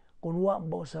 Kung wa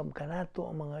ba usab kanato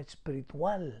ang mga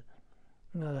espiritual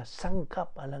nga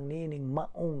sangkap alang nining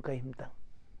maong kahimtang.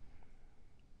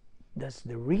 That's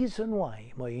the reason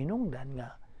why mo hinungdan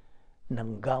nga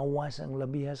nanggawas ang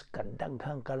labihas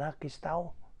kadaghang kalakis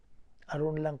tao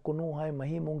aron lang kunuhay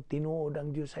mahimong tinuod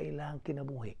ang Dios sa ilang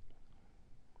kinabuhi.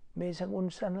 Bisag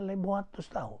unsa na lay buhatos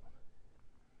tao.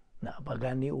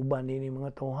 Napagani uban ni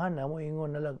mga tawhana mo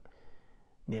ingon na lang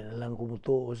di na lang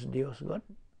kumutuo sa Dios God.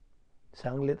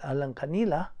 Sanglit alang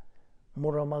kanila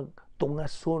mura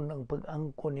magtungason ang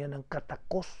pag-angkon niya ng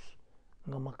katakos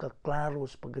nga makaklaro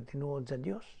sa pagkatinuod sa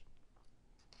Dios.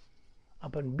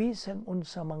 Apan bisag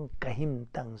unsa mang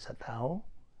kahimtang sa tao,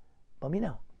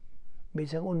 paminaw.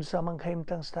 Bisag unsa mang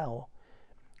kahimtang sa tao,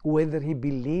 whether he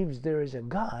believes there is a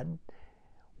God,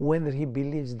 whether he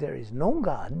believes there is no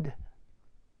God,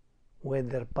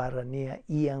 whether para niya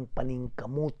iyang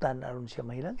paningkamutan aron siya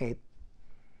mahilangit,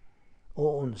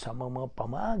 o unsa mang mga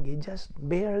pamaagi, just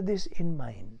bear this in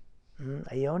mind.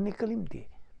 Ayaw ni kalimti.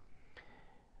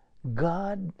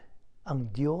 God,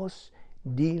 ang Dios,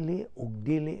 dili ug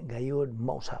dili gayud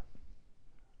mausap.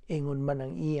 Ingon man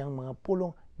ang iyang mga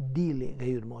pulong, dili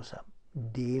gayud mausap.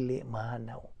 Dili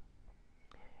mahanaw.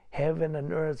 Heaven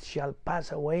and earth shall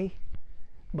pass away,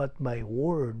 but my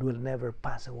word will never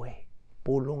pass away.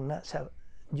 Pulong na sa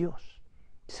Dios.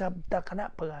 Sabta ka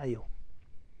na pag-ayo.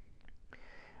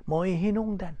 Mo'y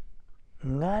hinungdan.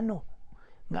 Ngano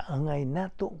nga angay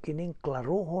nato kining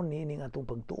klarohon nining atong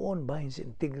pagtuon bahin sa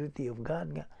integrity of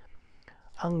God nga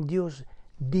ang Dios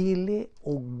dili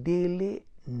ug dili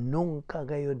nung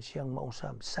kagayod siyang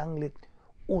mausab. Sanglit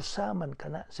usaman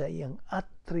kana sa iyang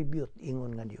attribute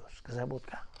ingon nga Dios. Kasabot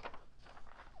ka.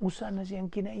 Usa na siyang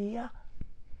kinaiya.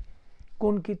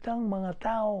 Kung kitang mga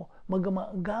tao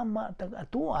magama-gama tag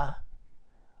atua,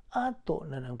 ato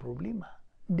na ng problema.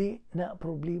 Di na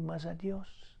problema sa Dios.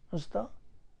 Gusto?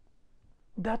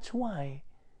 That's why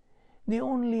the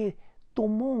only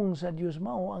tumong sa Dios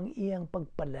mao ang iyang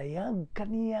pagpalayag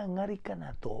kaniya ngari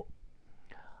kanato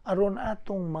aron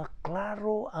atong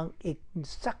maklaro ang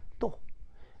eksakto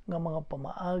nga mga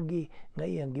pamaagi nga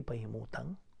iyang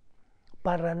gipahimutang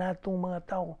para natong mga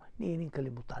tao niining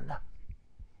kalibutan na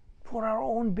for our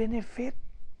own benefit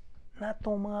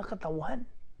natong mga katawhan.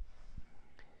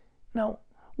 Now,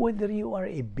 whether you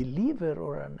are a believer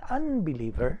or an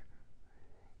unbeliever,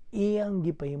 iyang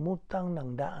gipahimutang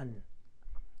ng daan.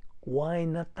 Why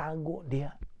natago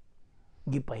diha?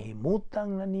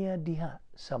 Gipahimutang na niya diha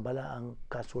sa balaang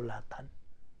kasulatan.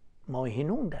 Mao'y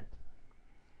hinungdan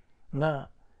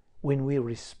nga when we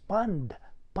respond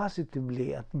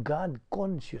positively at God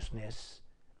consciousness,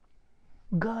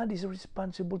 God is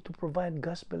responsible to provide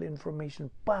gospel information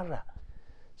para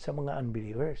sa mga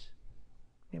unbelievers.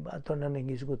 Diba? Ito na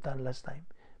nangisgutan last time.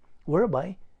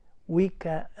 Whereby, we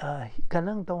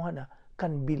kanang tawhana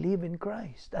can believe in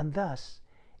Christ and thus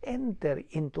enter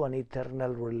into an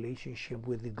eternal relationship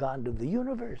with the God of the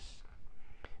universe.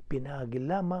 Pinaagi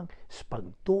lamang, sa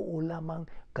pagtuo lamang,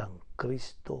 kang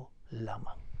Kristo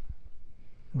lamang.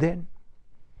 Then,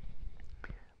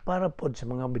 para po sa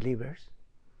mga believers,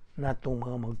 natong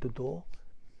mga magtutuo,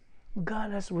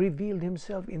 God has revealed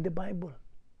Himself in the Bible,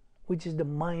 which is the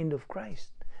mind of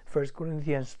Christ. 1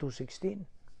 Corinthians 2:16.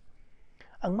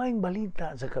 Ang maing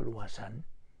balita sa kaluwasan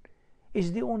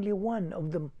is the only one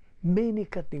of the many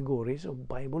categories of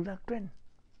Bible doctrine.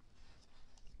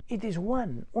 It is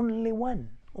one, only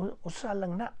one. Usa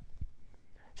lang na.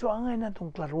 So, angay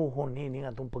natong klaruhon nining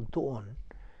atong pagtuon,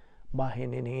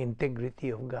 bahin nining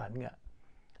integrity of God nga,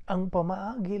 ang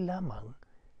pamaagi lamang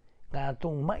nga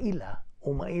atong maila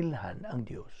o mailhan ang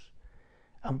Dios.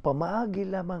 Ang pamaagi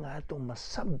lamang atong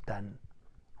masabtan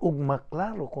ug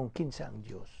maklaro kung kinsa ang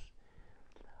Dios.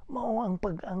 Mao ang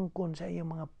pag-angkon sa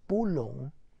iyang mga pulong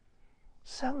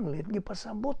sanglit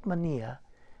gipasabot man niya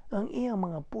ang iyang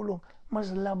mga pulong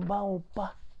mas labaw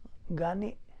pa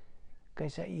gani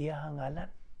kaysa iyang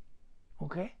ngalan.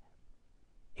 Okay?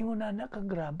 Ingon na ka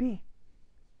grabe.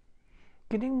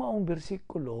 Kining maong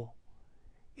bersikulo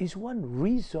is one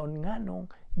reason nganong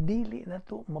dili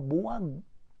nato mabuwag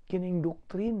kining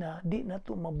doktrina, di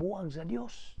nato mabuwag sa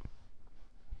Dios.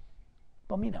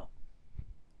 Paminaw.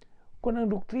 Kung ang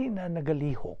doktrina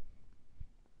nagalihok,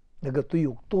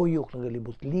 nagatuyok-tuyok,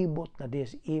 nagalibot-libot na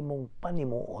des imong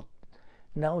panimuot,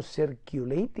 now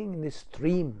circulating in the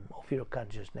stream of your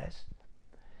consciousness,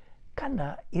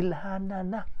 kana ilhana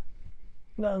na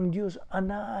nga ang Diyos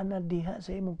ana diha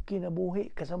sa imong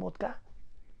kinabuhi. Kasamot ka?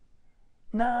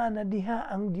 Naana diha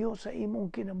ang Diyos sa imong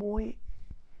kinabuhi.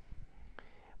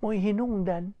 Mo'y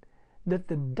hinungdan that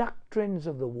the doctrines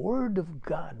of the Word of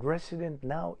God resident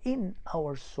now in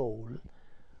our soul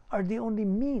are the only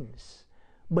means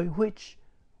by which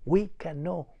we can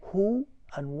know who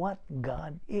and what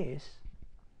God is,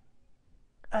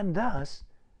 and thus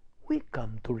we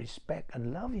come to respect and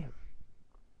love Him.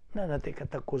 Na natin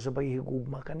katako sa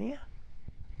paghigugma kaniya.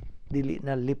 Dili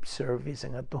na lip service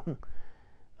ang atong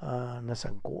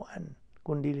nasangkuan,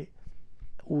 kundi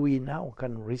we now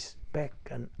can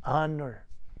respect and honor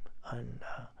and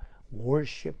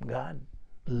worship God,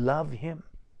 love Him.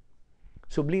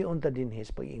 Sublion ta din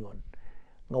his pag-ingon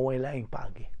nga wala laing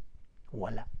paagi.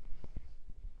 Wala.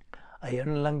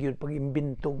 Ayon lang yun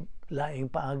pag-imbintog laing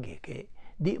paagi kay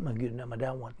di man yun na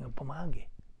madawat nga pamaagi.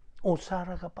 O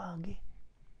sara ka paagi.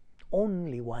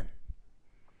 Only one.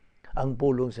 Ang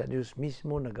pulong sa Diyos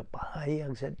mismo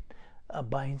nagapahayag sa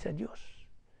bahin sa Diyos.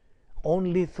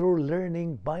 Only through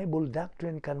learning Bible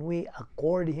doctrine can we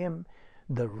accord Him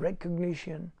the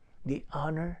recognition, the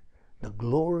honor, the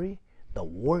glory, the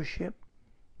worship,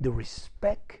 the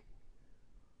respect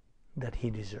that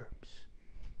He deserves.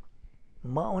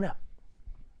 Mauna,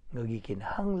 nga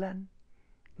gikinahanglan,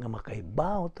 nga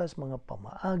makaibaw tas mga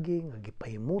pamaagi, nga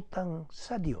gipahimutang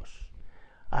sa Dios,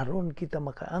 aron kita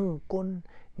makaangkon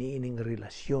ni ining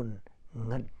relasyon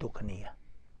ngadto kaniya.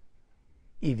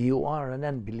 If you are an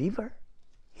unbeliever,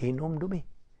 hinumdumi,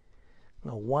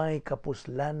 nga way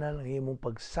kapuslanan ang imong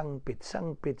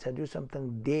pagsangpit-sangpit sa Dios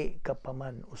samtang di ka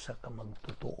paman usa ka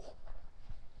magtotoo.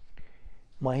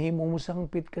 Mahimo mo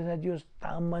sangpit ka sa Dios,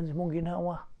 taman sa mong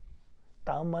ginawa,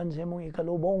 taman sa mong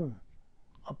ikalubong,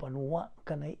 apan wa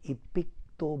ka na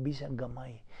ipikto bisag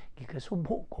gamay.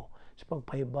 Gikasubo ko sa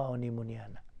pagpahibaw nimo niya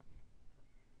na.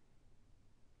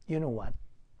 You know what?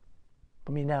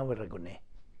 Paminawar ako ni.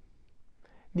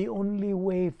 The only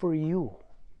way for you,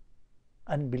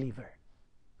 unbeliever,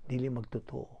 dili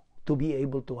magtotoo, to be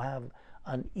able to have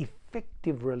an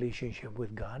effective relationship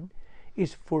with God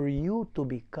is for you to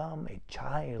become a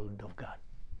child of God.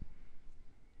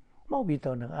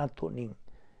 Maubitaw ng ato ning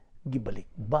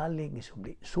gibalik-balik,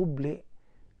 subli,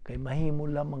 kay mahimo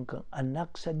lamang kang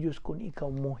anak sa Dios kung ikaw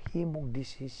mohimong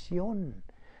desisyon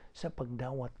sa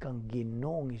pagdawat kang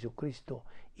Ginoong Hesukristo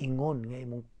ingon nga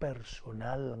imong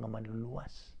personal nga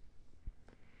manluluwas.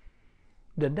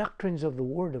 The doctrines of the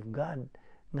Word of God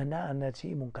nga naa na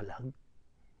si imong kalag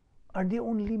are the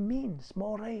only means,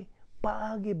 maoray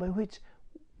paagi by which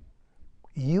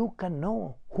you can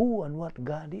know who and what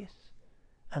God is,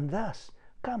 and thus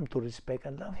come to respect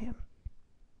and love Him.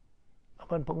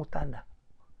 Apan pangutana,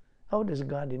 how does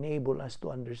God enable us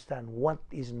to understand what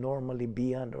is normally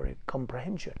beyond our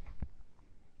comprehension?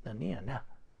 Naniya na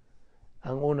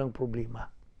ang unang problema.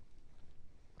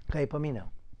 Kay paminaw,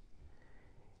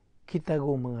 kita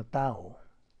go mga tao,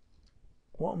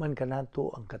 wa man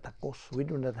kanato ang katakos. We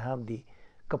do not have the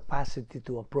capacity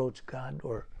to approach God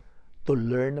or to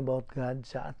learn about God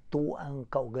sa ato ang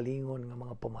kaugalingon nga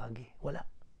mga pamagi. Wala.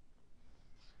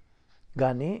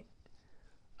 Gani,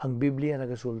 ang Biblia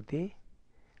nagasulti,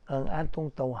 ang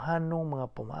atong tawhanong mga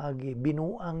pamaagi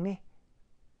binuang ni,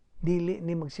 dili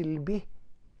ni magsilbi,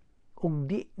 ug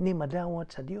di ni madawat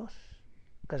sa Dios.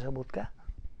 Kasabot ka?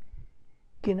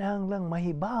 Kinahanglang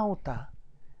mahibaw ta,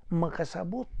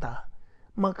 makasabot ta,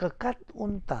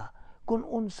 makakatun ta, kung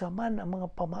unsa man ang mga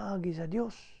pamaagi sa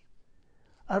Dios.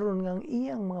 Aron nga ang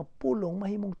iyang mga pulong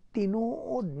mahimong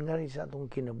tinuod nga rin sa atong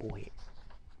kinabuhi.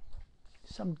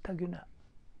 Samtag yun na.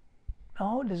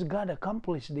 How does God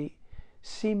accomplish the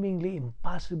seemingly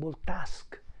impossible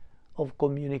task of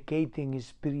communicating His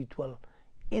spiritual,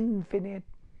 infinite,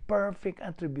 perfect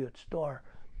attributes to our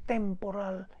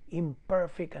temporal,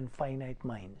 imperfect, and finite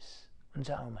minds?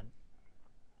 Unsa man?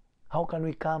 How can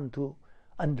we come to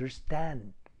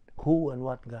understand who and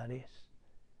what God is.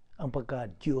 Ang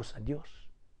pagka-Diyos sa Diyos.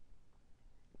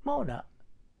 Mao na,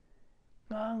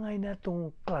 ngaangay na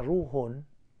itong klaruhon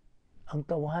ang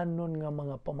tawahanon nga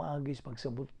mga pamaagis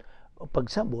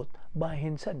pagsabot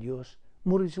bahin sa Diyos,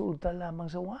 mo resulta lamang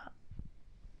sa wa.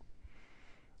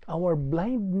 Our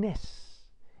blindness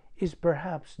is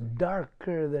perhaps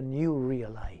darker than you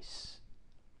realize.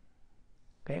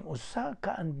 Kaya usa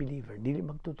ka unbeliever, dili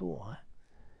magtutuo ha.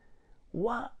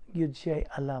 Wa gyud siya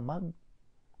alamag,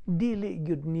 dili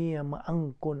gyud niya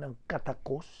maangkon ang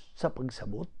katakos sa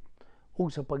pagsabot o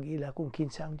sa pag-ila kung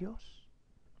kinsa ang Dios.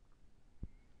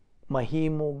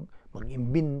 Mahimog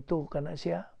mag-imbento ka na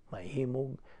siya,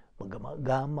 mahimog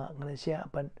magama ka na siya,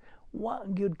 apan wa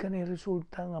gyud kanay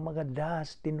resulta nga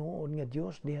magadas tinuod nga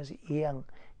Dios diha sa iyang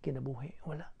kinabuhi.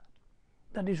 Wala.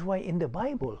 That is why in the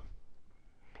Bible,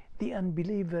 the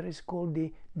unbeliever is called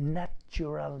the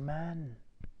natural man.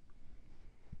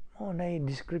 Na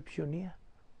description niya.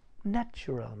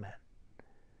 Natural man.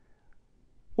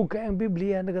 Ug kay ang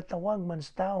Biblia nagatawag man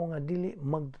sa tao nga dili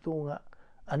magtuo nga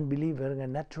unbeliever nga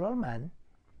natural man,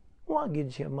 wa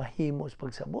gyud siya mahimo sa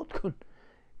pagsabot kun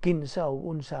kinsa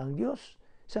ug unsa ang Dios.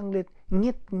 Sanglit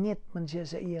ngit-ngit man siya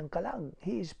sa iyang kalag.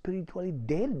 He is spiritually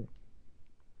dead.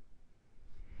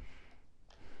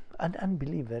 An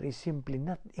unbeliever is simply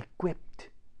not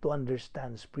equipped to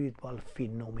understand spiritual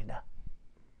phenomena.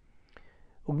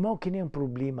 Ug mao kini ang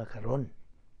problema karon.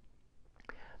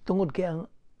 Tungod kay ang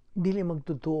dili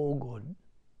magtutuo god,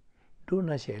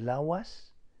 doon na siya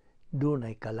lawas, doon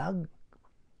ay kalag,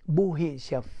 buhi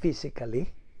siya physically,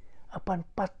 apan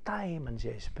patay man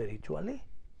siya spiritually.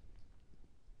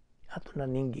 Ato na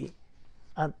ninggi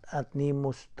at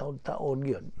nimos taon-taon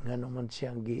yun, nga naman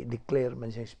siyang declare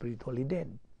man siya spiritually dead.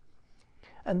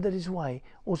 And that is why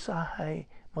usahay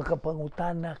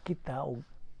makapangutana kita og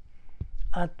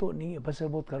ato ni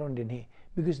pasabot karon dinhi,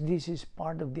 because this is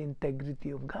part of the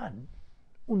integrity of God.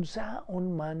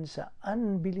 Unsaon man sa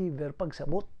unbeliever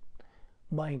pagsabot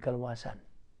maayong kalwasan.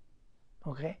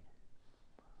 Okay?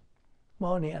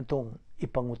 Mao ni atong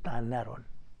ipangutana ron.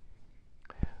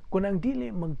 Kung ang dili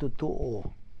magtutuo,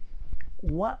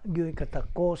 wa gyud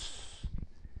katakos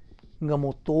nga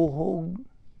motuhog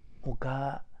o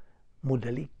ka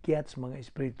mudalikyat sa mga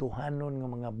espirituhanon nga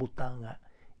mga butang nga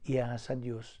iya sa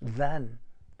Dios than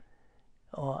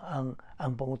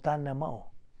ang pangutana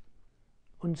mao.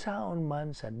 Unsaon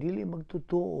man sa dili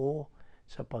magtutuo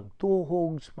sa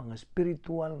pagtuhog sa mga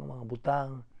espiritual nga mga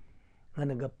butang nga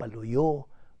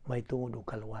nagapaluyo may tungod og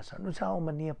kalwasan. Unsaon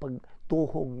man niya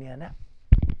pagtuhog niya na?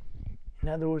 In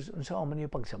other words, unsaon man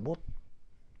niya pagsabot?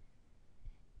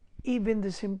 Even the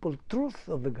simple truth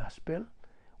of the gospel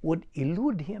would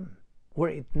elude him were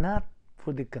it not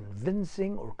for the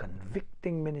convincing or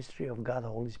convicting ministry of God the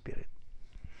Holy Spirit.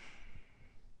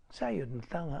 Sayod na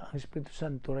tanga ang Espiritu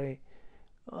Santo ray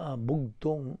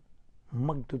bugtong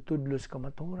magtutudlos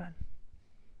kamaturan.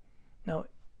 Now,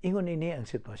 ingon ini ang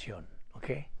sitwasyon.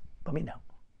 Okay? Paminaw.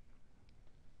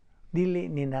 Dili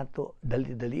ni nato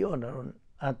dali-dalion aron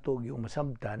ato yung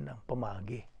masabtan ang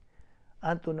pamagi.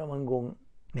 Ato naman kung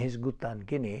nahisgutan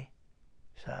kini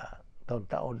sa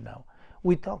taon-taon now.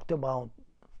 We talked about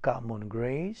common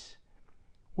grace.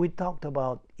 We talked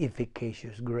about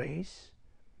efficacious grace.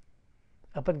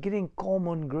 Apan kining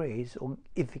common grace o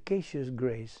efficacious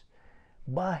grace,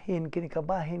 kabahin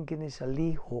kini sa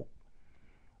lihok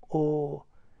o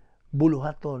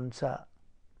buluhaton sa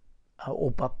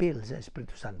o papel sa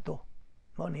Espiritu Santo.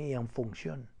 Mao ni iyang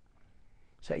function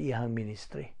sa iyang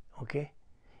ministry. Okay?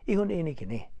 Ingon ini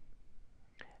kini.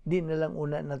 Di na lang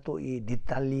una na to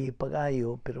i-detalye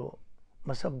pag-ayo, pero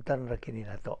masabtan ra kini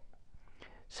nato.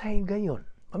 Sa higayon,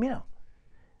 paminaw,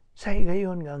 sa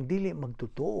higayon nga ang dili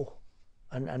magtutuo,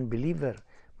 an unbeliever,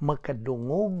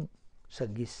 makadungog sa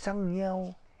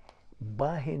gisangyaw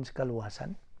bahin sa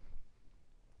kaluwasan,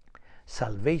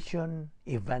 salvation,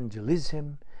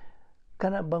 evangelism,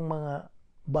 kana bang mga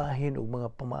bahin o mga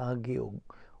pamaagi o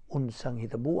unsang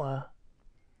hitabua,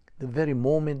 the very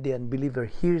moment the unbeliever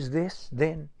hears this,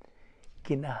 then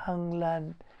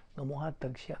kinahanglan nga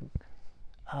mohatag siya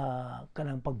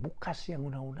kanang pagbukas siyang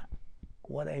una-una.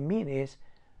 What I mean is,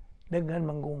 daghan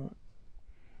man kung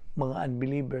mga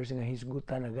unbelievers nga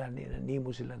hisgutan na gani na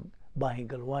nimo silang bahing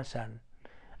kalwasan,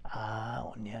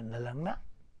 unyan na lang na.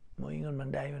 Moingon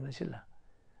man dayon na sila.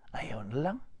 Ayaw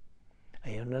na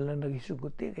lang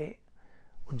naghisuguti kay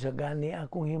unsa gani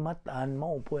akong himatan,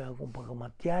 maupoy akong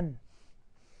pagkamatyan.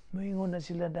 Moingon na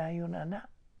sila dayon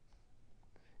ana.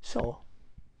 So,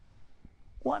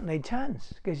 what na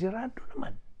chance? Kay sirado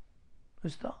naman.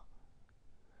 Gusto?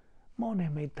 Mao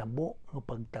na may tabo nga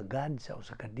pagtagad sa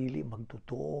usa ka dili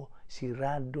magtotoo,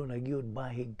 sirado na gyud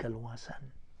bahig kaluwasan.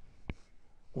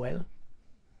 Well,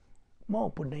 mao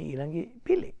pud na ilang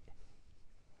pili.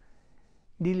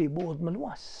 Dili buot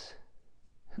maluwas.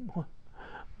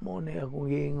 Mao na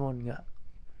akong giingon nga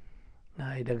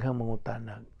daghang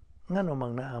mangutanag ngano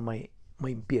mang naa may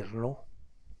impyerno.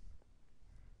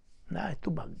 Na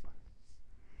tubag.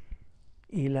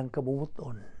 Ilang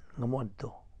kabubuton nga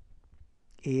moadto.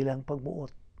 Ilang pagbuot.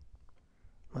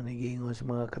 Manigingon sa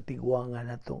mga katigwangan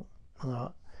nato,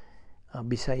 mga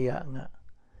Bisaya nga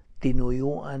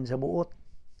tinuyuan sa buot.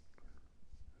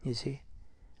 You see?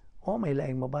 O may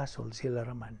laing mabasol sila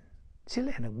raman.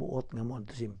 Sila nagbuot nga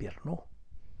moadto sa impyerno.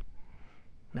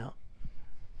 Now,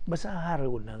 basahan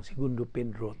ko ng 2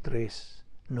 Pedro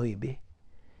 3:9,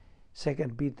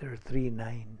 2 Peter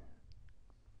 3:9.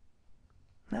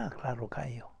 Klaro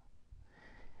kayo.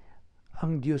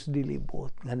 Ang Dios dili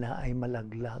buot nga naay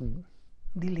malaglag.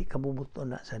 Dili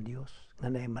kabubuton na sa Dios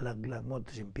nga naay malaglag mo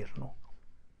sa impyerno.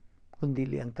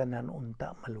 Kundili ang tanan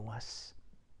unta maluwas.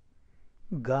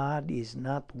 God is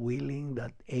not willing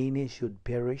that any should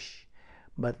perish,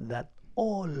 but that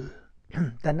all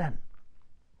tanan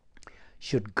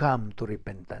should come to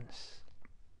repentance.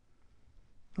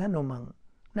 Ngano mang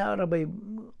naarabay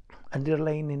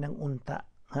underline ng unta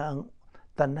nga ang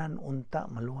tanan unta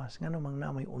maluwas. Ngano mang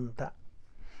namay unta.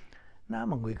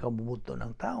 Namang ko'y kabubuto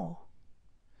ng tao.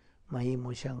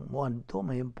 Mahimo siyang muadto,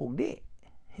 mahimpog di.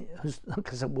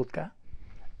 Kasabot ka.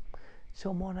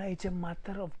 So muna, it's a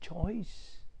matter of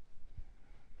choice.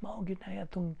 Mao ginaya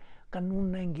itong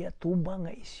kanunay giatuba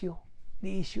nga isyo.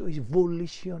 The issue is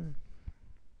volition.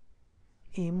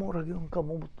 Imo ra yung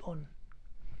kabubuton.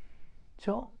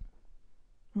 So,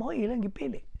 mao ilang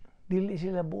gipili. Dili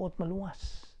sila buot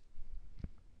maluwas.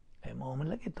 Kaya mao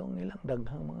man lang itong ilang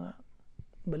daghang mga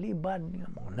balibad nga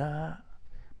mao na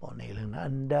ilang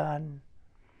naandan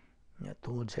nga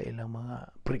tungod sa ilang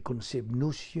mga preconceived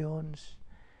notions,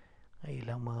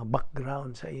 ilang mga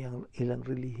background sa ilang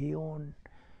relihiyon,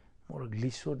 murag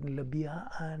lisod nila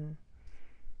biyaan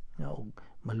nga og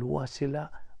maluwas sila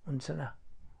unsa na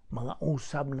mga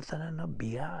usab na tanan na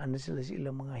biyaan na sila sa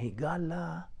ilang mga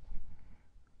higala,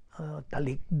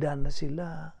 talikdan na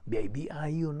sila,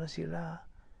 biyay-biyayon na sila,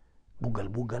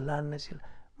 bugal-bugalan na sila.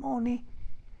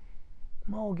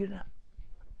 Mao gyud na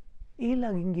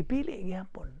ilang gipili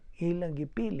gyapon. Ilang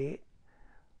gipili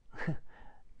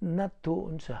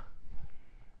nato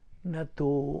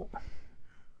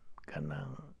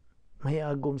kanang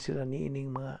mayagom sila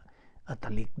niining mga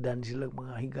atalikdan sila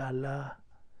mga higala,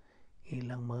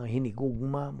 ilang mga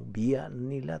hinigugma, biya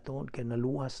nila tungod kay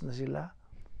naluwas na sila.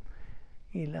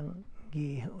 Ilang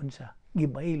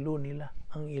gibaylo nila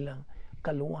ang ilang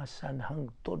kaluwasan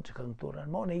hangtod sa kangturan.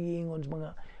 Mao na giingon sa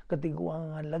mga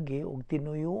katiguangan lagi og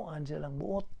tinuyuan silang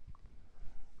buot.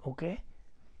 Okay?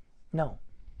 Now,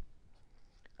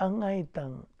 ang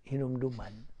aitang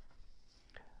hinumduman,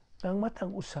 ang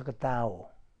matang usa ka tawo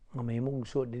nga may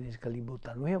mugso din sa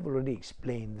kalibutan, we have already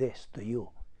explained this to you.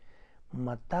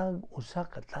 Matag usa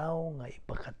ka tawo nga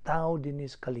ipakatawo din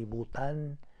sa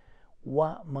kalibutan,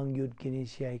 wa mangyud kini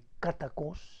siya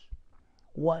katakos,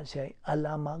 wa siya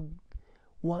alamag,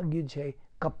 wa gyud siya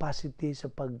capacity sa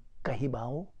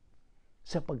pagkahibaw,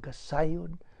 sa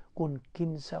pagkasayod kung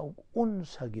kinsa ug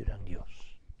unsa gyud ang Dios.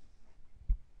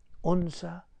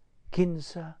 Unsa,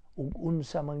 kinsa ug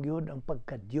unsa man gyud ang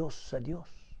pagka-Dios sa Dios.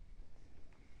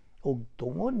 Ug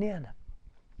tungod niya na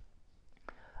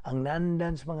ang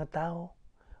naandan sa mga tao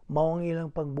mao ang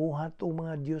ilang pagbuhat og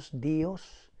mga Dios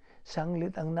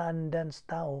sanglit ang naandan sa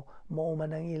tao mao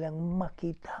man ang ilang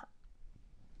makita.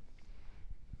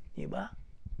 Diba?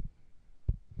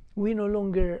 We no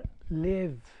longer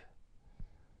live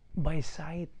by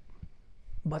sight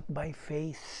but by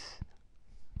faith.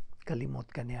 Kalimot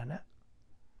ka niya na.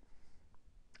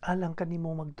 Alang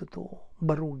kanimo magtotoo,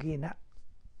 barugi na.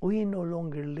 We no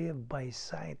longer live by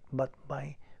sight but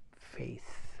by faith.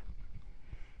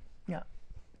 Nga,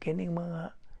 kining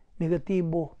mga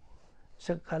negatibo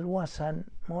sa kaluwasan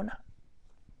mo na.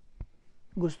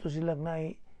 Gusto silang na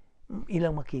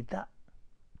ilang makita.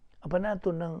 Apa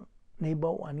nato nang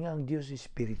naibawan nga ang Dios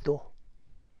Espiritu.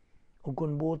 Ug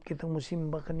kung buot kitang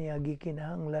musimba kaniya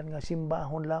gikinahanglan nga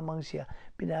simbahon lamang siya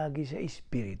pinagi sa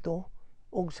Espiritu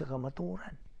ug sa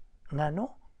kamaturan. Ngano?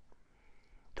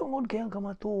 Tungod kay ang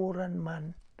kamaturan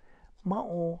man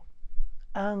mao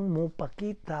ang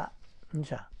mupakita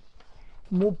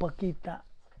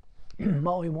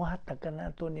mao'y muhatag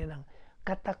kanato niya ng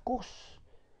katakos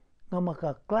nga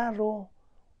makaklaro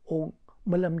o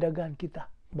malamdagan kita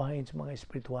bahin sa mga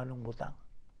espiritualong butang.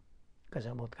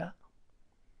 Kasabot ka?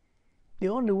 The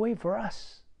only way for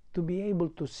us to be able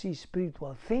to see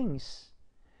spiritual things,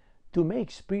 to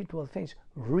make spiritual things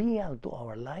real to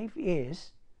our life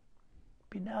is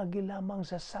pinagi lamang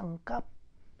sa sangkap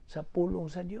sa pulong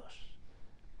sa Dios.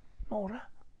 Maura.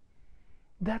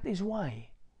 That is why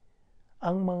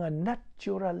ang mga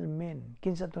natural men,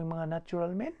 kinsa itong mga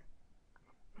natural men?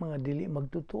 Mga dili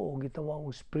magtutuo, gitawag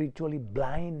spiritually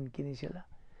blind kini sila.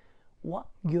 Wa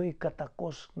gyoy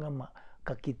katakos nga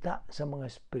kakita sa mga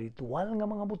spiritual nga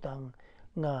mga butang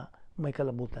nga may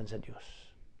kalabutan sa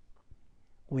Dios.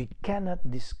 We cannot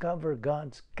discover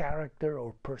God's character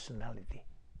or personality.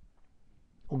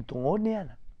 Ug tungod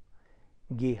niya,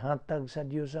 gihatag sa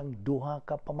Dios ang duha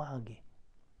ka pamaagi.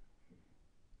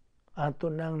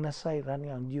 Ato nang nasayran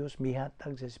nga ang Dios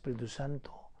mihatag sa Espiritu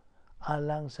Santo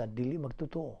alang sa dili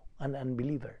magtutuo, an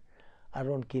unbeliever.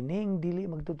 Aron kining dili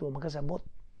magtutuo makasabot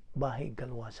bahig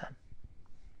kaluwasan.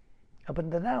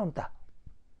 Apan tanawon ta.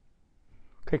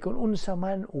 Kay kung unsa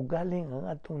man ugaling ang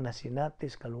atong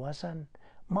nasinatis kaluwasan,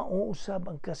 mauusab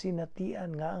ang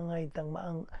kasinatian nga angay tang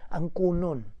maang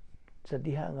angkunon sa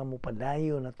diha nga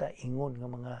mopadayon na ta ingon nga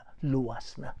mga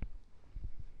luwas na.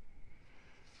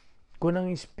 Kung ang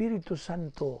Espiritu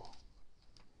Santo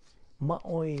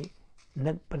maoy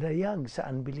nagpadayag sa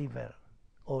unbeliever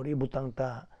o ibutang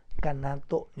ta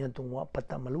kanato niya itong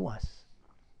wapata maluwas,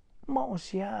 mao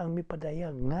siya ang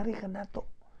mipadayag ngari kanato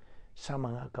sa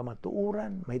mga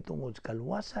kamatuuran, may tungod sa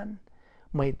kaluwasan,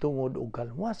 may tungod og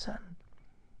kaluwasan,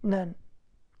 na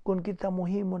kung kita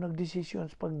mohimo nagdesisyon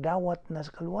sa pagdawat na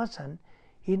sa kaluwasan,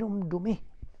 hinumdumi.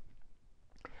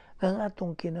 Ang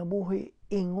atong kinabuhi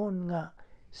ingon nga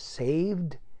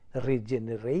saved,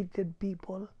 regenerated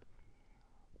people,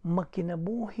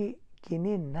 makinabuhi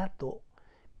kinin nato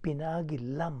pinaagi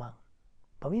lamang,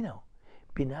 paminaw,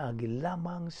 pinaagi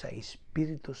lamang sa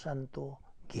Espiritu Santo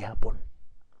gihapon.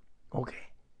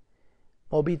 Okay.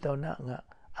 Mabitaw na nga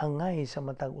angay sa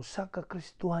matag usa ka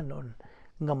Kristiyanon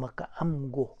nga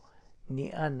makaamgo ni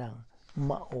anang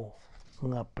mao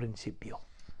nga prinsipyo.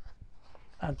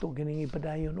 Ato kining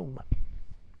ipadayon ugma.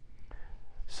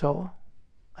 So,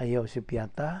 ayaw si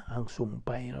Piata ang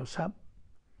sumpay na usab,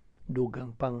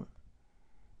 dugang pang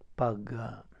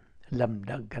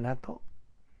paglamdag kanato,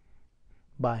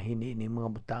 bahin ni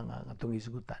mga butanga nga atong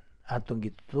isgutan. Atong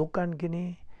gitutukan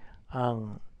kini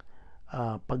ang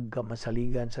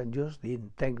pagkamasaligan sa Dios, the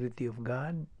integrity of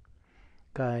God,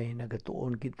 kay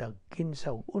nagatuon kita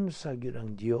kinsa ug unsa gyud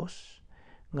ang Dios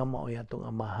nga mao atong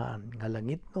amahan nga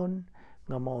langitnon,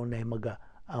 nga mao nay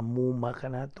amuma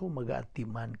kanato,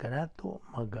 magaatiman kanato,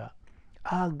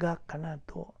 aga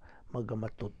kanato,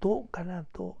 matuto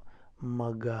kanato,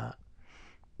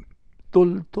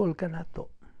 tultol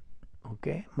kanato.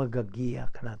 Okay?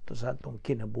 Magagiya kanato sa atong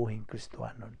kinabuhing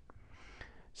Kristiyanon.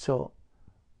 So,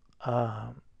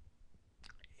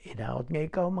 inaot nga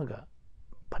ikaw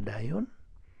padayon,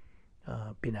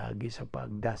 pinaagi sa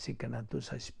pagdasig kanato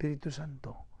sa Espiritu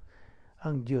Santo.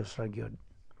 Ang Dios ra gyud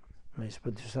nga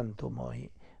Espiritu Santo mo'y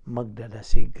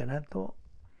magdadasig kanato,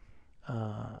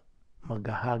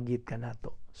 magahagit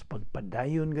kanato sa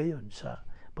pagpadayon gayon sa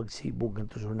pagsibog ng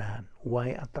tusunahan.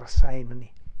 Why atrasay na ni?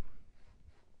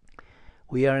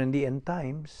 We are in the end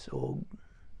times, so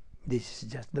this is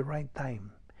just the right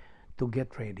time to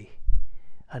get ready.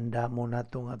 Handa mo na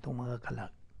itong mga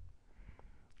kalag.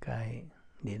 Kay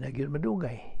di na gyud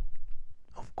madugay.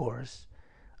 Of course,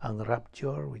 ang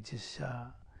rapture, which is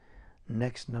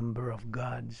next number of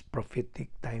God's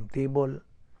prophetic timetable,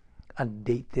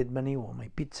 undated man niyo, may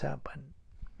pizza pan.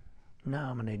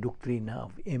 Na man ay doctrine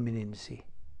of imminency.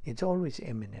 It's always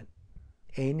imminent.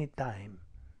 Anytime,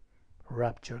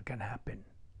 rapture can happen.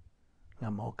 Nga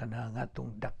mao ka na nga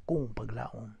itong dakong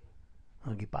paglaom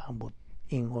nga gipaambot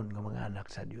ingon nga mga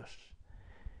anak sa Dios.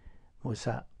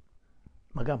 Musa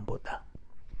magambot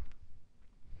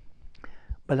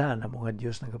Bala na mo nga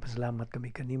Dios, nagapasalamat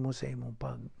kami kanimo sa imong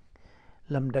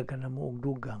paglamdag ka na mo og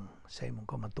dugang sa imong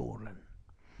kamatuoran.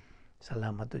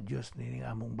 Salamat o Dios nining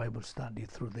among Bible study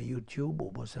through the YouTube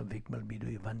ubo sa Vic Balbido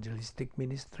Evangelistic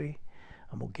Ministry.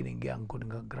 Among kininggiang ko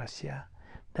nga grasya,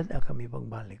 dada kami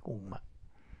pagbalik ugma.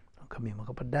 Kami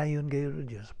makapadayon gayon o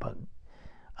Dios pag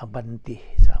abanti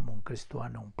sa among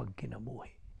Kristiyanong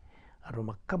pagkinabuhi.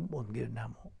 Aron makabon gyud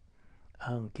namo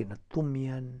ang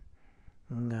kinatumyan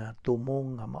nga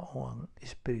tumong nga mao ang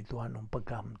espirituhanong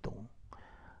pagkamtong,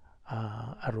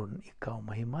 aron ikaw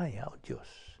mahimaya o Dios.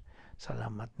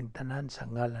 Salamat ning tanan sa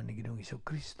ngalan ni Ginoong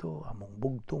Hesukristo, among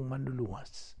bugtong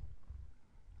manluluwas.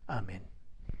 Amen.